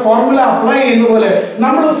കെമിസ്ട്രിയുടെയും ഒക്കെ ഫോർമുല അപ്ലൈ ചെയ്യുന്ന പോലെ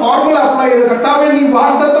നമ്മൾ ഫോർമുല അപ്ലൈ ചെയ്ത് കർത്താവേ നീ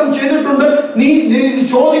വാഗ്ദത്തം ചെയ്തിട്ടുണ്ട്, നീ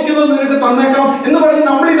ചോദിക്കുന്നത് നിനക്ക് തന്നേക്കാം എന്ന് പറഞ്ഞ്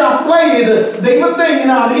നമ്മൾ ഇത് അപ്ലൈ ചെയ്ത് ദൈവത്തെ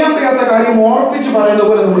ഇങ്ങനെ അറിയാൻ വയ്യാത്ത കാര്യം ഓർപ്പിച്ച് പറയുന്ന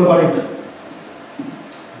പോലെ നമ്മൾ പറയും.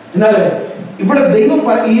 എന്നാലേ ഇവിടെ ദൈവം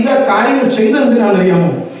ഇത് കാര്യങ്ങൾ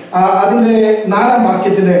ചെയ്തെന്തിനാണെന്നറിയാമോ? അതിന്റെ 4-ാം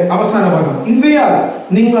വാക്യത്തിന്റെ അവസാന ഭാഗം, ഇവയാൽ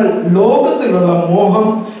നിങ്ങൾ ലോകത്തിലുള്ള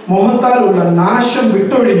മോഹത്താലുള്ള നാശം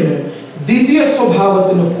വിട്ടൊഴിഞ്ഞ് ദിവ്യ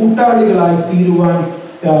സ്വഭാവത്തിന് കൂട്ടാളികളായി തീരുവാൻ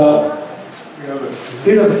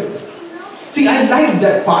ഇടവരും. See, I like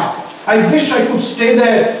that part. I wish I could stay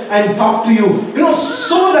there and talk to you.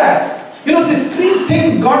 So that, these 3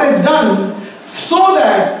 things God has done, so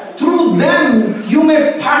that through them you may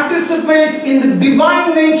participate in the divine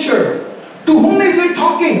nature. To whom is he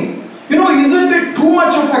talking? Isn't it too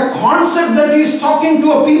much of a concept that he is talking to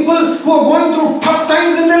a people who are going through tough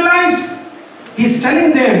times in their life? He is telling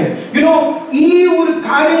them, ഈ ഒരു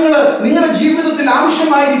കാര്യങ്ങൾ നിങ്ങളുടെ ജീവിതത്തിൽ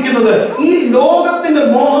ആവശ്യമായിരിക്കുന്നത്, ഈ ലോകത്തിന്റെ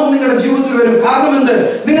മോഹം നിങ്ങളുടെ ജീവിതത്തിൽ വരും. കാരണം എന്ത്?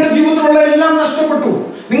 നിങ്ങളുടെ ജീവിതത്തിലുള്ള എല്ലാം നഷ്ടപ്പെട്ടു.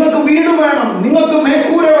 നിങ്ങൾക്ക് വീട് വേണം, നിങ്ങൾക്ക്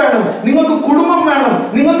മേൽക്കൂര വേണം, നിങ്ങൾക്ക് കുടുംബം വേണം,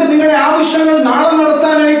 നിങ്ങൾക്ക് നിങ്ങളുടെ ആവശ്യങ്ങൾ നാളെ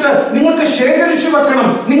നടത്താനായിട്ട് നിങ്ങൾ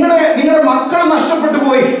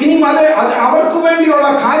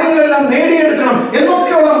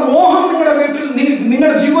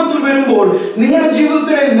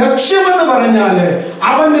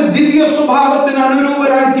പുതിയ സ്വഭാവത്തിന്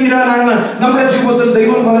അനുരൂപരായി തീരാനാണ് നമ്മുടെ ജീവിതത്തിൽ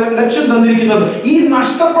ദൈവം ലക്ഷ്യം തന്നിരിക്കുന്നത്. ഈ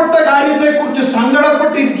നഷ്ടപ്പെട്ട കാര്യത്തെക്കുറിച്ച്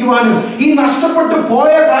സങ്കടപ്പെട്ടിരിക്കുവാനും ഈ നഷ്ടപ്പെട്ടു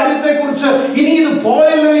പോയ കാര്യത്തെക്കുറിച്ച് ഇനി ഇത്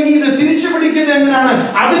പോയല്ലോ, ഇനി ഇത് തിരിച്ചു പിടിക്കുന്നത് എങ്ങനെയാണ്,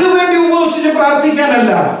 അതിനുവേണ്ടി ഉപവസിച്ച്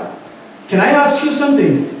പ്രാർത്ഥിക്കാനല്ല. Can I ask you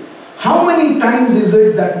something? How many times is it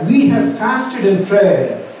that we have fasted in prayer,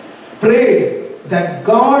 prayed that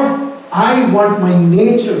God, I want my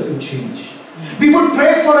nature to change. We would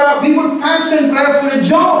fast and pray for a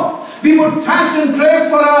job. We would fast and pray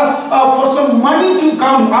for some money to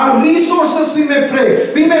come. Our resources we may pray.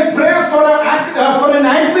 We may pray for an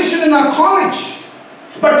admission in our college.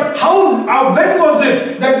 But when was it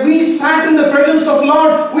that we sat in the presence of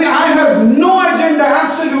Lord? I have no agenda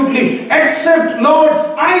absolutely except, Lord,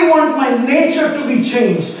 I want my nature to be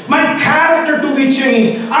changed, my character to be changed.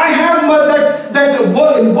 I have that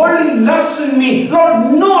worldly lust in me. Lord,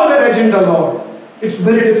 no other agenda, Lord. It's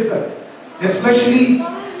very difficult. Especially,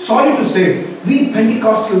 sorry to say, we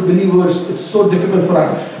Pentecostal believers, it's so difficult for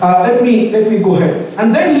us. Let me go ahead. And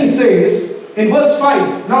then he says, in verse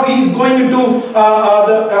 5, now he is going into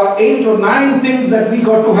the 8 or 9 things that we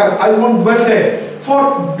got to have. I won't dwell there. For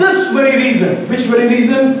this very reason, which very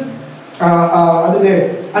reason? അതിന്റെ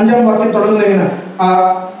 5ാം വാക്യം തുടങ്ങുന്നത് എങ്ങനെ?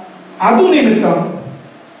 അതുനിമിത്തം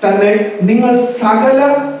തന്നെ നിങ്ങൾ സകല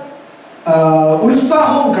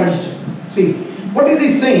ഉത്സാഹവും കഴിച്ചു. See, what is he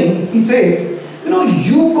saying? He says,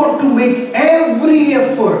 you got to make every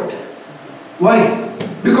effort. Why?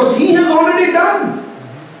 Because he has already done.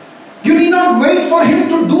 You need not wait for him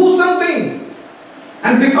to do something.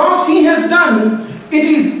 And because he has done, it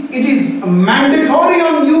is mandatory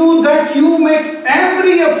on you that you make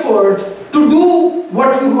every effort to do what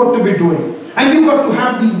you got to be doing. And you got to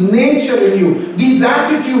have this nature in you, these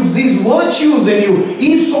attitudes, these virtues in you. ഈ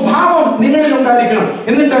സ്വഭാവം നിങ്ങളിൽ ഉണ്ടായിരിക്കണം.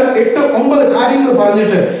 എന്നിട്ട് 8-9 കാര്യങ്ങൾ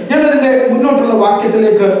പറഞ്ഞിട്ട് ഞാൻ അതിന്റെ മുന്നോട്ടുള്ള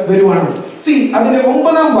വാക്യത്തിലേക്ക് വരുവാണ്. See, അതിന്റെ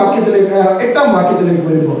 9ാം വാക്യത്തിലേക്ക് 8ാം വാക്യത്തിലേക്ക്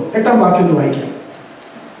വരുമ്പോൾ 8ാം വാക്യം ഒന്ന് വായിക്കാം.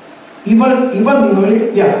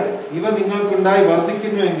 ഇവ നിങ്ങൾക്കുണ്ടായി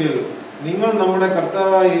വർദ്ധിക്കുന്നുവെങ്കിൽ നിങ്ങൾ നമ്മുടെ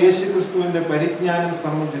കർത്താവായ യേശുക്രിസ്തുവിന്റെ പരിജ്ഞാനം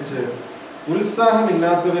സംബന്ധിച്ച്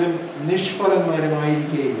ഉത്സാഹമില്ലാത്തവരും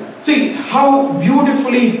നിഷ്ഫലന്മാരുമായിരിക്കുകയില്ല. See how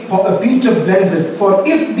beautifully Peter blends it. For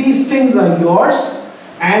if these things are yours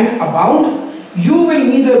and abound, you will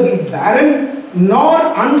neither be barren nor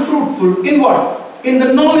unfruitful in what? In the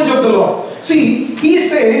knowledge of the Lord. See, he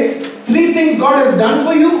says 3 things God has done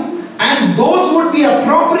for you, and those would be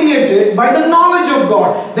appropriated by the knowledge of God.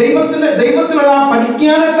 ദൈവത്തിലുള്ള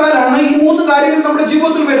പരിജ്ഞാനത്താലാണ് ഈ 3 കാര്യങ്ങൾ നമ്മുടെ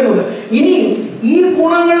ജീവിതത്തിൽ വരുന്നത്. ഇനി ഈ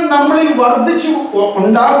ഗുണങ്ങൾ നമ്മളിൽ വർദ്ധിച്ചു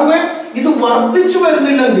ഉണ്ടാകുകയും ഇത് വർദ്ധിച്ചു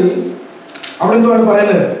വരുന്നില്ലെങ്കിൽ അവിടെ എന്താണ്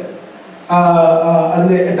പറയുന്നത്?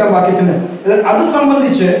 അതിന്റെ 8ാം വാക്യത്തിന് അത്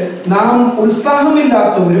സംബന്ധിച്ച് നാം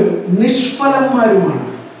ഉത്സാഹമില്ലാത്തവരും നിഷ്ഫലന്മാരുമാണ്.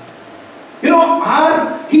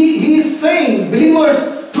 He is saying, believers,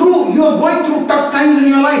 true, you are going through tough times in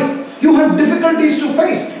your life. You have difficulties to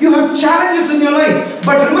face. You have challenges in your life.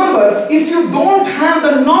 But remember, if you don't have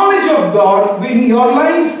the knowledge of God in your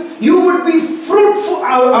life, you would be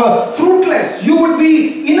fruitless. You would be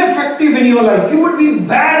ineffective in your life. You would be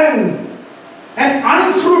barren and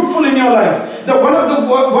unfruitful in your life. One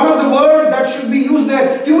of the words that should be used there,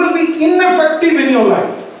 you will be ineffective in your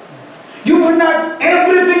life. You will have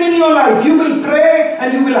everything in your life. You will pray and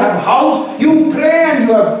you will have house. You pray and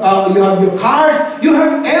you have your cars. You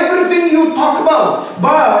have everything you talk about.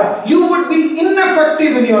 But you would be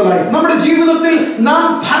ineffective in your life. നമ്മുടെ ജീവിതത്തിൽ നാം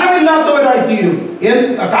ഫലമില്ലാത്തവരായി തീരും.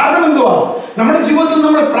 കാരണം എന്തുവാ? നമ്മുടെ ജീവിതത്തിൽ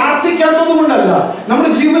നമ്മൾ പ്രാർത്ഥിക്കാത്തത് കൊണ്ടല്ല,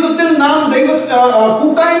 നമ്മുടെ ജീവിതത്തിൽ നാം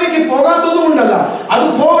കൂട്ടായ്മയ്ക്ക് പോകാത്തത് കൊണ്ടല്ല. അത്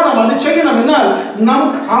പോകണം, അത് ചെയ്യണം. എന്നാൽ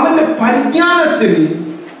നമുക്ക് അവന്റെ പരിജ്ഞാനത്തിൽ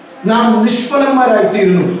നാം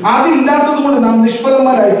നിഷ്ഫലന്മാരായിത്തീരുന്നു. അതില്ലാത്തത് കൊണ്ട് നാം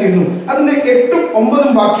നിഷ്ഫലന്മാരായിത്തീരുന്നു. അതിന്റെ 8ഉം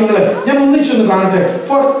 9ഉം വാക്യങ്ങൾ ഞാൻ ഒന്നിച്ചൊന്ന് കാണട്ടെ.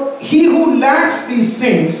 For he who lacks these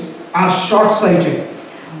things are short-sighted.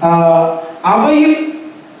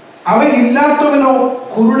 അവയില്ലാത്തവനോ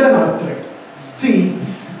കുരുടനാത്രേ. See,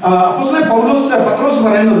 അപ്പോസ്തലൻ പത്രോസ്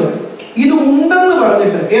പറയുന്നത് ഇത് ഉണ്ടെന്ന്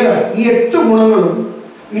പറഞ്ഞിട്ട് ഈ 8 ഗുണങ്ങളും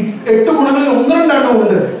 8 ഗുണങ്ങളിൽ 1-2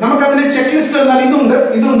 ഉണ്ട്. നമുക്കതിന്റെ ചെക്ക് ലിസ്റ്റ് എന്നാൽ ഇതുണ്ട്,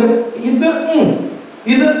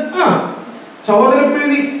 ഇത്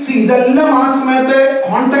സഹോദരപ്രീതി. ഇതെല്ലാം ആ സമയത്തെ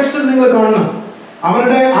കോണ്ടെക്സ്റ്റിൽ നിങ്ങൾ കാണണം.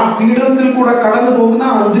 അവരുടെ ആ പീഡനത്തിൽ കൂടെ കടന്നു പോകുന്ന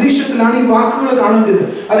അന്തരീക്ഷത്തിലാണ് ഈ വാക്കുകൾ കാണേണ്ടത്,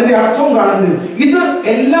 അതിന്റെ അർത്ഥവും കാണേണ്ടത്. ഇത്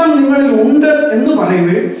എല്ലാം നിങ്ങളിൽ ഉണ്ട് എന്ന്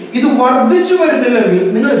പറയുകയും ഇത് വർദ്ധിച്ചു വരുന്നില്ലെങ്കിൽ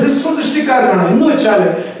നിങ്ങൾ ഹ്രസ്വദൃഷ്ടിക്കാരനാണ്. എന്ന് വെച്ചാൽ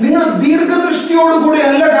നിങ്ങൾ ദീർഘദൃഷ്ടിയോടുകൂടി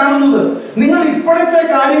അല്ല കാണുന്നത്. നിങ്ങൾ ഇപ്പോഴത്തെ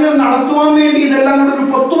കാര്യങ്ങൾ നടത്തുവാൻ വേണ്ടി ഇതെല്ലാം കൂടെ ഒരു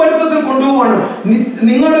പൊത്തുവരുത്തത്തിൽ കൊണ്ടുപോവാണ്.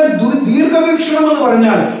 നിങ്ങളുടെ ദീർഘവീക്ഷണം എന്ന്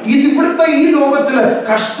പറഞ്ഞാൽ ഇവിടുത്തെ ഈ ലോകത്തില്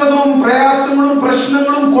കഷ്ടതവും പ്രയാസങ്ങളും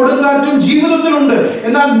പ്രശ്നങ്ങളും കൊടുങ്കാറ്റും ജീവിതത്തിലുണ്ട്.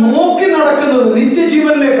 എന്നാൽ നോക്കി നടക്കുന്നത്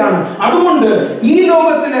നിത്യജീവനിലേക്കാണ്. അതുകൊണ്ട് ഈ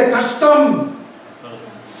ലോകത്തിലെ കഷ്ടം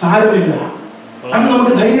സാരമില്ല അത്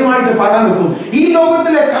നമുക്ക് ധൈര്യമായിട്ട് പാടാൻ വെക്കും. ഈ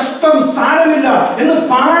ലോകത്തിലെ കഷ്ടം സാരമില്ല എന്ന്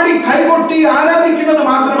പാടി കൈകൊട്ടി ആരാധിക്കുന്നത്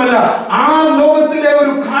മാത്രമല്ല, ആ ലോകത്തിലെ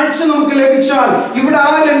ഒരു കാഴ്ച നമുക്ക് ലഭിച്ചാൽ ഇവിടെ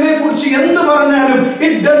ആരെന്നെ കുറിച്ച് എന്ത് പറഞ്ഞാലും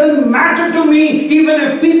it doesn't matter to me, even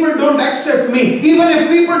if people don't accept me, even if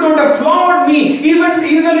people don't applaud me, even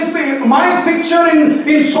if my picture in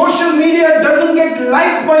social media doesn't get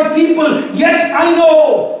liked by people, yet I know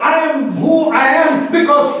I am who I am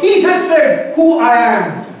because he has said who I am.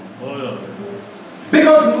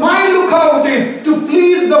 Because my lookout is to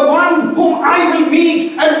please the one whom I will meet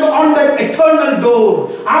and on that eternal door.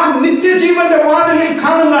 ആ നിത്യജീവന്റെ വാതിലിൽ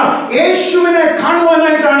കാണുന്ന യേശുവിനെ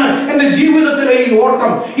കാണുവാനായിട്ടാണ് എൻ്റെ ജീവിതത്തിലെ ഈ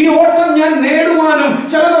ഓട്ടം. ഈ ഓട്ടം ഞാൻ നേടുവാനും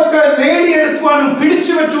ചിലതൊക്കെ നേടിയെടുക്കുവാനും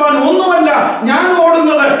പിടിച്ചു വെക്കുവാനും ഒന്നുമല്ല ഞാൻ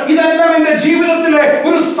ഓടുന്നത്. ഇതെല്ലാം എൻ്റെ ജീവിതത്തിലെ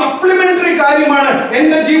ഒരു സപ്ലിമെന്ററി കാര്യമാണ്.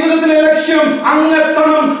 എൻ്റെ ജീവിതത്തിലെ ലക്ഷ്യം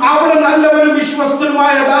അങ്ങെത്തണം, അവിടെ നല്ലവനും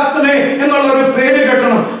വിശ്വസ്തനുമായ ദാസനെ എന്നുള്ള ഒരു പേര്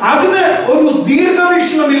കെട്ടണം. അതിന് ഒരു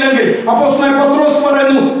ദീർഘവീക്ഷണമില്ലെങ്കിൽ അപ്പോസ്തലൻ പത്രോസ്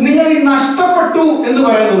പറയുന്നു, നിങ്ങൾ ഈ നഷ്ടപ്പെട്ടു എന്ന്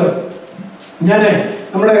പറയുന്നത്. ഞാൻ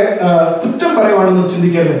നമ്മുടെ കുറ്റം പറയുവാണെന്ന്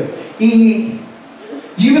ചിന്തിക്കരുത്. ഈ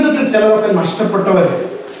ജീവിതത്തിൽ ചിലതൊക്കെ നഷ്ടപ്പെട്ടവർ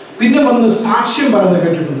പിന്നെ വന്ന് സാക്ഷ്യം പറയുന്നത്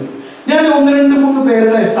കേട്ടിട്ടുണ്ട്. ഞാൻ 1, 2, 3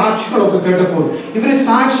 പേരുടെ സാക്ഷികളൊക്കെ കേട്ടപ്പോൾ ഇവര്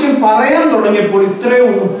സാക്ഷ്യം പറയാൻ തുടങ്ങിയപ്പോൾ ഇത്രയും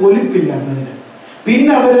ഒന്നും പൊലിപ്പില്ലാത്തതിന്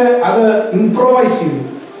പിന്നെ അവര് അത് ഇംപ്രോവൈസ് ചെയ്തു.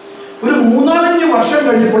 ഒരു 3-4 വർഷം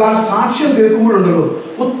കഴിഞ്ഞപ്പോൾ ആ സാക്ഷ്യം കേൾക്കുമ്പോഴുണ്ടല്ലോ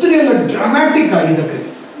ഒത്തിരി അങ്ങ് ഡ്രാമാറ്റിക് ആയി. ഇതൊക്കെ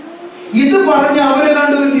ഇത് പറഞ്ഞ്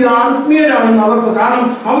അവരെല്ലാണ്ട് വലിയ ആത്മീയരാണെന്ന് അവർക്ക്, കാരണം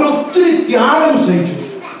അവർ ഒത്തിരി ത്യാഗം സഹിച്ചു.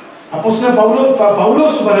 അപ്പോസ്തലൻ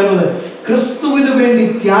പൗലോസ് പറയുന്നത് ക്രിസ്തുവിന് വേണ്ടി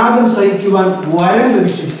ത്യാഗം സഹിക്കുവാൻ വരം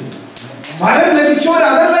ലഭിച്ചിരിക്കുന്നു. വരം ലഭിച്ചവർ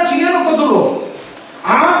അതല്ല ചെയ്യാനൊക്കത്തുള്ളൂ.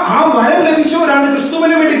 ആ വരം ലഭിച്ചവരാണ്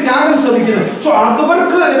ക്രിസ്തുവിന് വേണ്ടി ത്യാഗം സഹിക്കുന്നത്. സോ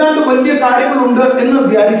അവർക്ക് ഏതാണ്ട് വലിയ കാര്യങ്ങളുണ്ട് എന്ന്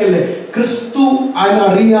വിചാരിക്കല്ലേ. ക്രിസ്തു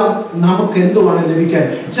അതിനറിയാം നമുക്ക് എന്തുവാണ് ലഭിക്കാൻ.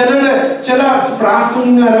 ചില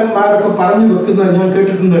പ്രാസംഗികന്മാരൊക്കെ പറഞ്ഞു വെക്കുന്നത് ഞാൻ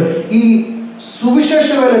കേട്ടിട്ടുണ്ട്. ഈ സുവിശേഷ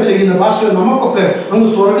വേല ചെയ്യുന്ന പാസ്റ്റർ നമുക്കൊക്കെ അങ്ങ്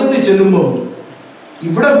സ്വർഗത്തിൽ ചെല്ലുമ്പോൾ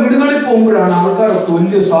ഇവിടെ വീടുകളിൽ പോകുമ്പോഴാണ് ആൾക്കാരൊക്കെ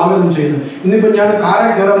വലിയ സ്വാഗതം ചെയ്യുന്നത്. ഇന്നിപ്പോൾ ഞാൻ കാറെ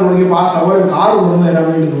കയറാൻ തുടങ്ങിയപ്പോൾ ആ സഹോദരൻ കാറ് തുറന്നു തരാൻ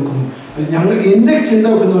വേണ്ടി നോക്കുന്നു. എൻ്റെ ചിന്ത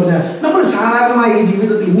വെക്കെന്ന് പറഞ്ഞാൽ നമ്മൾ സാധാരണ ഈ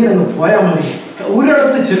ജീവിതത്തിൽ ഇങ്ങനെ അങ്ങ് പോയാൽ മതി.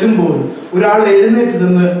 ഒരിടത്ത് ചെല്ലുമ്പോൾ ഒരാൾ എഴുന്നേറ്റ്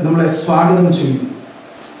നിന്ന് നമ്മളെ സ്വാഗതം ചെയ്യും.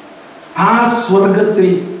 ആ സ്വർഗത്തിൽ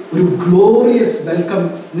ഒരു ഗ്ലോറിയസ്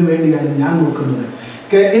വെൽക്കമിന് വേണ്ടിയാണ് ഞാൻ നോക്കുന്നത്.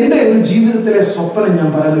 എൻ്റെ ഒരു ജീവിതത്തിലെ സ്വപ്നം ഞാൻ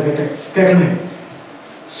പറയുന്നത് കേൾക്കണേ.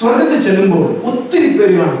 സ്വർഗത്തിൽ ചെല്ലുമ്പോൾ ഒത്തിരി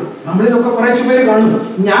പേര് കാണും. നമ്മളിലൊക്കെ കുറച്ച് പേര് കാണും.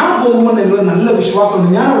 ഞാൻ പോകുമ്പോൾ എനിക്ക് നല്ല വിശ്വാസമുണ്ട്.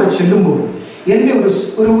 ഞാൻ അവിടെ ചെല്ലുമ്പോൾ എൻ്റെ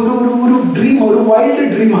ഒരു ഡ്രീം, ഒരു വൈൽഡ്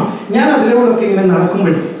ഡ്രീമാണ്. ഞാൻ അതിലൂടെയൊക്കെ ഇങ്ങനെ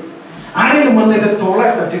നടക്കുമ്പോഴേ ആരെങ്കിലും വന്ന് എൻ്റെ തോളെ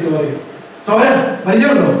തട്ടിട്ട് പറയും, സോര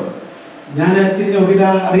പരിചയമുണ്ടോ? ഞാൻ തിരിഞ്ഞ് നോക്കിയിട്ട്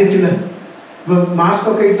അറിയത്തില്ല. ഇപ്പം മാസ്ക്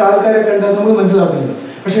ഒക്കെ ഇട്ട ആൾക്കാരെ കണ്ടാൽ നമുക്ക് മനസ്സിലാക്കുന്നുണ്ട്.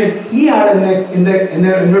 പക്ഷെ ഈ ആൾ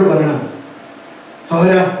എന്നോട് പറയണം,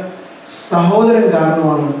 സോര സഹോദരൻ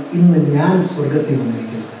കാരണമാണ് ഇന്ന് ഞാൻ സ്വർഗത്തിൽ വന്നിരിക്കുന്നത്.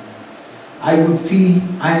 I would feel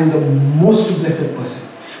I am the most blessed person.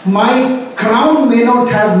 My crown may not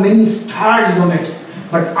have many stars on it,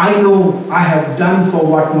 but I know I have done for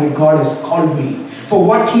what my God has called me, for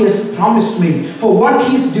what He has promised me, for what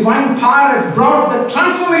His divine power has brought the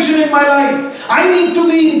transformation in my life. I need to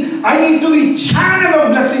be channel of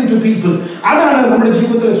blessing to people. അതാണ് നമ്മുടെ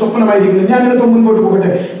ജീവിതത്തിലെ സ്വപ്നമായിരിക്കുന്നത്. ഞാൻ ഇതിപ്പോൾ മുൻപോട്ട് പോകട്ടെ.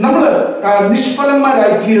 നമ്മൾ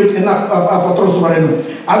നിഷ്ഫലന്മാരായി തീരും എന്ന പത്രോസ് പറയുന്നു.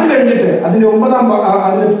 അത് കഴിഞ്ഞിട്ട് അതിന്റെ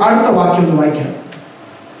അടുത്ത വാക്യം ഒന്ന് വായിക്കാം.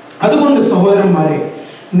 അതുകൊണ്ട് സഹോദരന്മാരെ,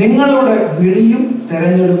 നിങ്ങളുടെ വിളിയും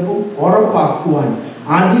തെരഞ്ഞെടുപ്പും ഉറപ്പാക്കുവാൻ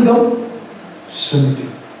അധികം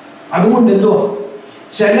ശ്രമിക്കും. അതുകൊണ്ട് എന്തുവാ,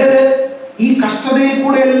 ചിലര് ഈ കഷ്ടതയിൽ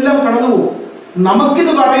കൂടെ എല്ലാം കടന്നു പോകും.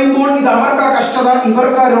 നമുക്കിത് പറയുമ്പോൾ ഇത് അവർക്കാ കഷ്ടത,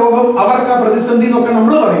 ഇവർക്കാ രോഗം, അവർക്കാ പ്രതിസന്ധി എന്നൊക്കെ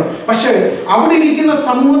നമ്മൾ പറയും. പക്ഷെ അവിടെ ഇരിക്കുന്ന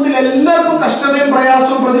സമൂഹത്തിൽ എല്ലാവർക്കും കഷ്ടതയും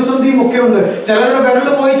പ്രയാസവും പ്രതിസന്ധിയും ഒക്കെ ഉണ്ട്. ചിലരുടെ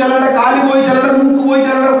വിരല് പോയി, ചിലരുടെ കാല് പോയി, ചിലരുടെ മൂക്ക് പോയി,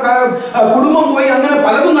 ചിലരുടെ കുടുംബം പോയി, അങ്ങനെ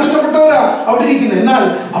പലതും നഷ്ടപ്പെട്ടവരാ അവിടെ ഇരിക്കുന്നത്. എന്നാൽ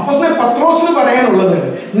അപ്പോസ്തലൻ പത്രോസിന് പറയാനുള്ളത്,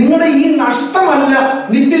 നിങ്ങളുടെ ഈ നഷ്ടമല്ല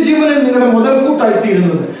നിത്യജീവനിൽ നിങ്ങളുടെ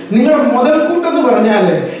മുതൽക്കൂട്ടായിത്തീരുന്നത്. നിങ്ങളുടെ മുതൽക്കൂട്ടെന്ന് പറഞ്ഞാൽ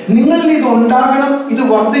നിങ്ങളിൽ ഇത് ഉണ്ടാകണം, ഇത്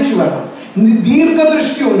വർദ്ധിച്ചു വരണം,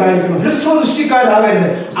 ദീർഘദൃഷ്ടി ഉണ്ടായിരിക്കണം, ഹ്രസ്വദൃഷ്ടിക്കാരാകരുത്.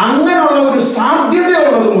 അങ്ങനെയുള്ള ഒരു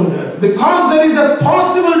സാധ്യതയുള്ളതുമുണ്ട്. Because there is a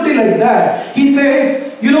possibility like that, he says,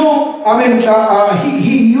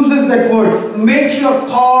 he uses that word, make your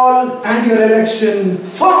call and your election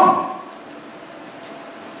firm.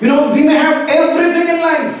 We may have everything in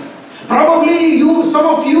life. Probably some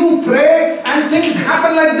of you pray and things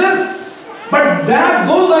happen like this. But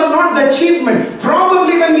those are achievement.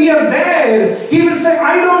 Probably when we are there, he will say,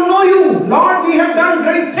 I don't know you. Lord, we have done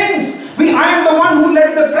great things. I am the one who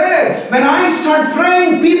led the prayer. When I start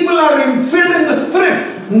praying, people are filled in the Spirit.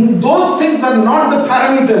 Those things are not the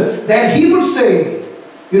parameters. That he would say,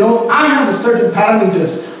 you know, I have a certain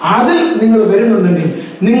parameters. അതിൽ നിങ്ങൾ വരുന്നുണ്ടെങ്കിൽ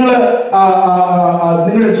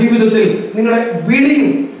നിങ്ങളുടെ ജീവിതത്തിൽ നിങ്ങളുടെ വിളിയും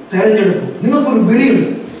തെരഞ്ഞെടുപ്പും, നിങ്ങൾക്കൊരു വിളിയുണ്ട്,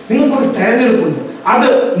 നിങ്ങൾക്കൊരു തെരഞ്ഞെടുപ്പുണ്ട്. അത്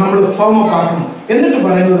നമ്മൾ ഫേം അപ്പ് ആക്കണം. എന്നിട്ട്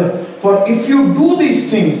പറയുന്നത്, for if you do these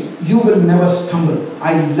things you will never stumble.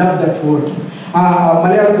 I love that word.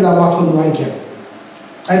 മലയാളത്തിൽ ആ വാക്കൊന്ന് വായിക്കാം.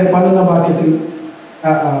 അതിന് 11ാം വാക്യത്തിൽ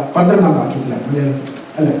 12ാം വാക്യത്തിലാണ് മലയാളത്തിൽ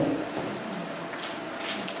അല്ലേ?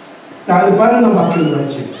 12ാം വാക്യം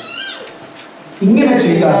വായിച്ചു. ഇങ്ങനെ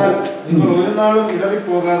ചെയ്താൽ നിങ്ങൾ ഒരു നാളും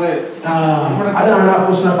ഇടറിപ്പോകാതെ. അതാണ്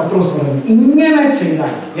അപ്പോസ്തലൻ പത്രോസ് പറയുന്നത്. ഇങ്ങനെ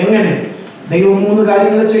ചെയ്താൽ എങ്ങനെ? ദൈവം 3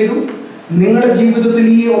 കാര്യങ്ങൾ ചെയ്തു. നിങ്ങളുടെ ജീവിതത്തിൽ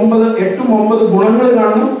ഈ 8-9 ഗുണങ്ങൾ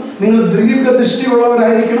കാണണം. നിങ്ങൾ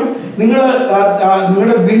ദീർഘദൃഷ്ടിയുള്ളവരായിരിക്കണം.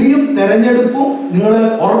 നിങ്ങളുടെ വിളിയും തെരഞ്ഞെടുപ്പും നിങ്ങൾ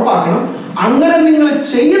ഉറപ്പാക്കണം. അങ്ങനെ നിങ്ങൾ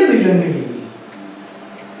ചെയ്യുന്നില്ലെങ്കിൽ,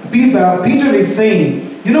 Peter is saying,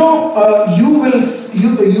 you know,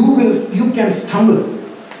 you can stumble.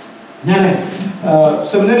 ഞാൻ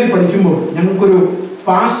സെമിനറി പഠിക്കുമ്പോൾ ഞങ്ങൾക്കൊരു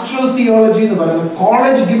പാസ്റ്ററൽ തിയോളജി എന്ന് പറയുന്ന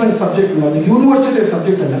കോളേജ് ഗിവൻ സബ്ജക്റ്റ് ഉണ്ട്. അത് യൂണിവേഴ്സിറ്റി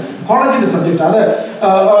സബ്ജക്റ്റ് അല്ല, കോളേജിന്റെ സബ്ജക്റ്റ്. അത്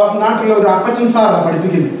നാട്ടിലുള്ള ഒരു അപ്പച്ചൻ സാറാണ്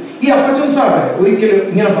പഠിപ്പിക്കുന്നത്. ഈ അപ്പച്ചൻ സാറ് ഒരിക്കലും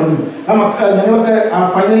ഇങ്ങനെ പറഞ്ഞു, ഞങ്ങളൊക്കെ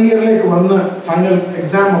ഫൈനൽ ഇയറിലേക്ക് വന്ന് ഫൈനൽ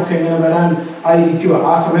എക്സാം ഒക്കെ ഇങ്ങനെ വരാൻ ആയിരിക്കുക.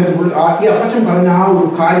 ആ സമയത്ത് ഈ അപ്പച്ചൻ പറഞ്ഞ ആ ഒരു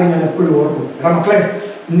കാര്യം ഞാൻ എപ്പോഴും ഓർക്കും. എടാ മക്കളെ,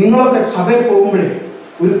 നിങ്ങളൊക്കെ സഭയിൽ പോകുമ്പോഴേ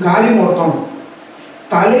ഒരു കാര്യം ഓർക്കണം.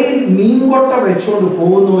 തലയിൽ മീൻകൊട്ട വെച്ചുകൊണ്ട്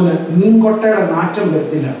പോകുന്നവന് മീൻകൊട്ടയുടെ നാറ്റം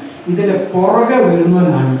വരത്തില്ല. ഇതിന്റെ പുറകെ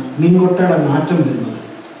വരുന്നവനാണ് മീൻകൊട്ടയുടെ നാറ്റം വരുന്നത്.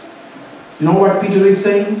 You know what Peter is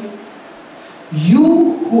saying? You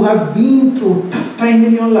who have been through tough time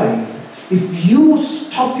in your life, if you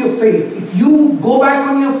stop your faith, if you go back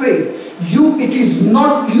on your faith, it is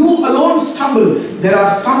not you alone stumble. There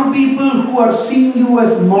are some people who are seeing you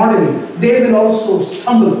as model. They will also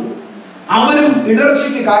stumble. അവരും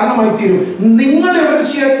ഇടർച്ചയ്ക്ക് കാരണമായി തീരും. നിങ്ങൾ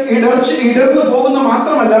ഇടർന്നു പോകുന്ന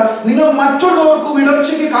മാത്രമല്ല, നിങ്ങൾ മറ്റുള്ളവർക്കും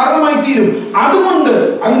ഇടർച്ചയ്ക്ക് കാരണമായി തീരും. അതുകൊണ്ട്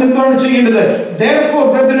അങ്ങ് എന്താണ് ചെയ്യേണ്ടത്? Therefore,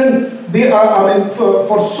 brethren,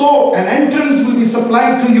 for so an entrance will be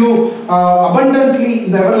supplied to you abundantly in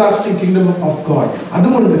the everlasting kingdom of God.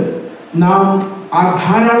 അതുകൊണ്ട് നാം ആ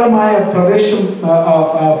ധാരാളമായ പ്രവേശം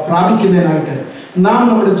പ്രാപിക്കുന്നതിനായിട്ട് നാം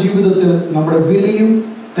നമ്മുടെ ജീവിതത്തിൽ നമ്മുടെ വിളിയും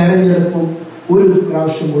തെരഞ്ഞെടുപ്പും ഒരു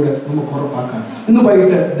പ്രാവശ്യം കൂടെ നമുക്ക് ഉറപ്പാക്കാം. ഇന്ന്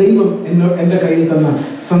വൈകിട്ട് ദൈവം എൻ്റെ കയ്യിൽ തന്ന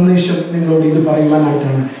സന്ദേശം നിങ്ങളോട് ഇത്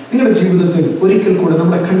പറയുവാനായിട്ടാണ്. നിങ്ങളുടെ ജീവിതത്തിൽ ഒരിക്കൽ കൂടെ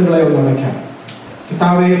നമ്മുടെ കണ്ണുകളെ ഒന്ന് അടയ്ക്കാം.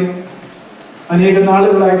 കർത്താവേ, അനേക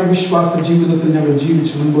നാളുകളായിട്ട് വിശ്വാസ ജീവിതത്തിൽ ഞങ്ങൾ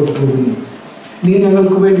ജീവിച്ച് മുൻപോട്ട് പോകുന്നു. നീ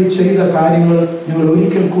ഞങ്ങൾക്ക് വേണ്ടി ചെയ്ത കാര്യങ്ങൾ ഞങ്ങൾ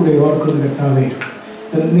ഒരിക്കൽ കൂടെ ഓർക്കുന്നു കർത്താവേ.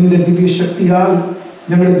 നിന്റെ ദിവ്യശക്തിയാൽ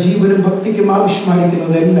ഞങ്ങളുടെ ജീവനും ഭക്തിക്കും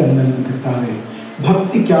ആവശ്യമായിരിക്കുന്നതെല്ലാം നൽകി കർത്താവേ.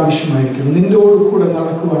 ഭക്തിക്ക് ആവശ്യമായിരിക്കുന്നു നിന്നോട് കൂടെ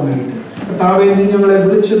നടക്കുവാനായിട്ട് കർത്താവേ. നീ ഞങ്ങളെ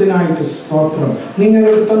വിളിച്ചതിനായിട്ട് സ്തോത്രം. നീ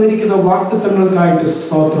ഞങ്ങൾക്ക് തന്നിരിക്കുന്ന വാഗ്ദത്തങ്ങൾക്കായിട്ട്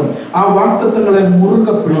സ്തോത്രം. ആ വാഗ്ദത്തങ്ങളെ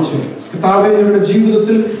മുറുകെ പിടിച്ച് കർത്താവേ, ഞങ്ങളുടെ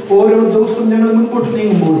ജീവിതത്തിൽ ഓരോ ദിവസവും ഞങ്ങൾ മുൻപോട്ട്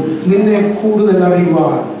നീങ്ങുമ്പോൾ നിന്നെ കൂടുതൽ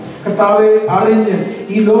അറിയുവാൻ കർത്താവെ, അറിഞ്ഞ്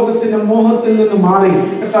ഈ ലോകത്തിന്റെ മോഹത്തിൽ നിന്ന് മാറി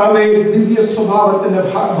കർത്താവെ ദിവ്യ സ്വഭാവത്തിന്റെ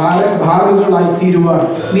ഭാഗങ്ങളായി തീരുവാൻ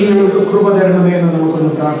നീ ഞങ്ങൾക്ക് കൃപ തരണമേ എന്ന്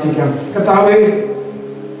നമുക്കൊന്ന് പ്രാർത്ഥിക്കാം. കർത്താവെ,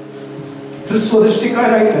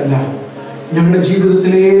 സ്വദൃഷ്ടിക്കാരായിട്ടല്ല, ഞങ്ങളുടെ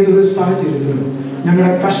ജീവിതത്തിലെ ഏതൊരു സാഹചര്യത്തിലും,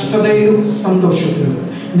 ഞങ്ങളുടെ കഷ്ടതയിലും സന്തോഷത്തിലും,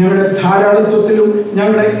 ഞങ്ങളുടെ ധാരാളിത്വത്തിലും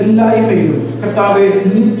ഞങ്ങളുടെ ഇല്ലായ്മയിലും കർത്താവെ,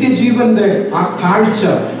 നിത്യജീവന്റെ ആ കാഴ്ച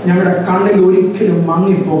ഞങ്ങളുടെ കണ്ണിൽ ഒരിക്കലും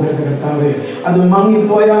മങ്ങിപ്പോകരുത് കർത്താവെ. അത്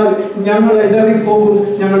മങ്ങിപ്പോയാൽ ഞങ്ങൾ ഇടറിപ്പോകും,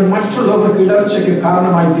 ഞങ്ങൾ മറ്റുള്ളവർക്ക് ഇടർച്ചയ്ക്ക്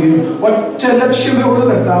കാരണമായി തീരും. ഒറ്റ ലക്ഷ്യമേ ഉള്ളൂ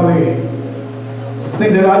കർത്താവെ,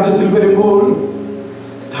 നിന്റെ രാജ്യത്തിൽ വരുമ്പോൾ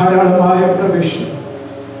ധാരാളമായ പ്രവേശനം.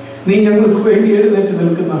 നീ ഞങ്ങൾക്ക് വേണ്ടി എഴുന്നേറ്റ്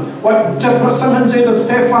നിൽക്കുന്ന ഒറ്റ പ്രസംഗം ചെയ്ത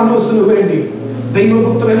സ്തേഫാനോസിനു വേണ്ടി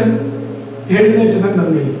ദൈവപുത്രൻ എഴുന്നേറ്റ്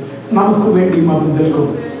നിന്നെങ്കിൽ നമുക്ക് വേണ്ടിയും അവൻ നിൽക്കും.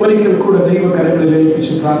 ഒരിക്കൽ കൂടെ ദൈവകരങ്ങളിൽ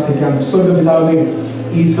ഏൽപ്പിച്ച് പ്രാർത്ഥിക്കാം. സ്വർഗ്ഗപിതാവേ,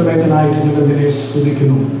 ഈ സമയത്തിനായിട്ട് ഞങ്ങൾ നിന്നെ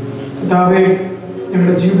സ്തുതിക്കുന്നു കർത്താവേ.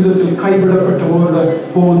 ഞങ്ങളുടെ ജീവിതത്തിൽ കൈവിടപ്പെട്ട്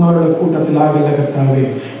പോകുന്നവരുടെ കൂട്ടത്തിലാകല്ല കർത്താവേ.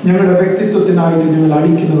 ഞങ്ങളുടെ വ്യക്തിത്വത്തിനായിട്ട് ഞങ്ങൾ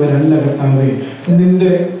അടിക്കുന്നവരല്ല കർത്താവേ.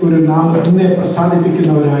 നിന്റെ ഒരു നിന്നെ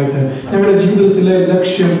പ്രസാദിപ്പിക്കുന്നവരായിട്ട് ഞങ്ങളുടെ ജീവിതത്തിലെ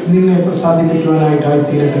ലക്ഷ്യം നിന്നെ പ്രസാദിപ്പിക്കുവാനായിട്ടായി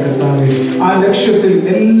തീരട്ടെ കർത്താവേ. ആ ലക്ഷ്യത്തിൽ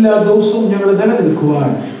എല്ലാ ദിവസവും ഞങ്ങൾ നിലനിൽക്കുവാൻ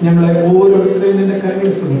ഞങ്ങളെ ഓരോരുത്തരെയും നിന്റെ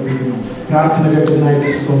കരങ്ങളിൽ സമർപ്പിക്കുന്നു. പ്രാർത്ഥന കേട്ടതിനായിട്ട്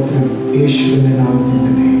സ്തോത്രം. യേശുവിന്റെ നാമത്തിൽ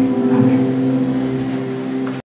തന്നെ.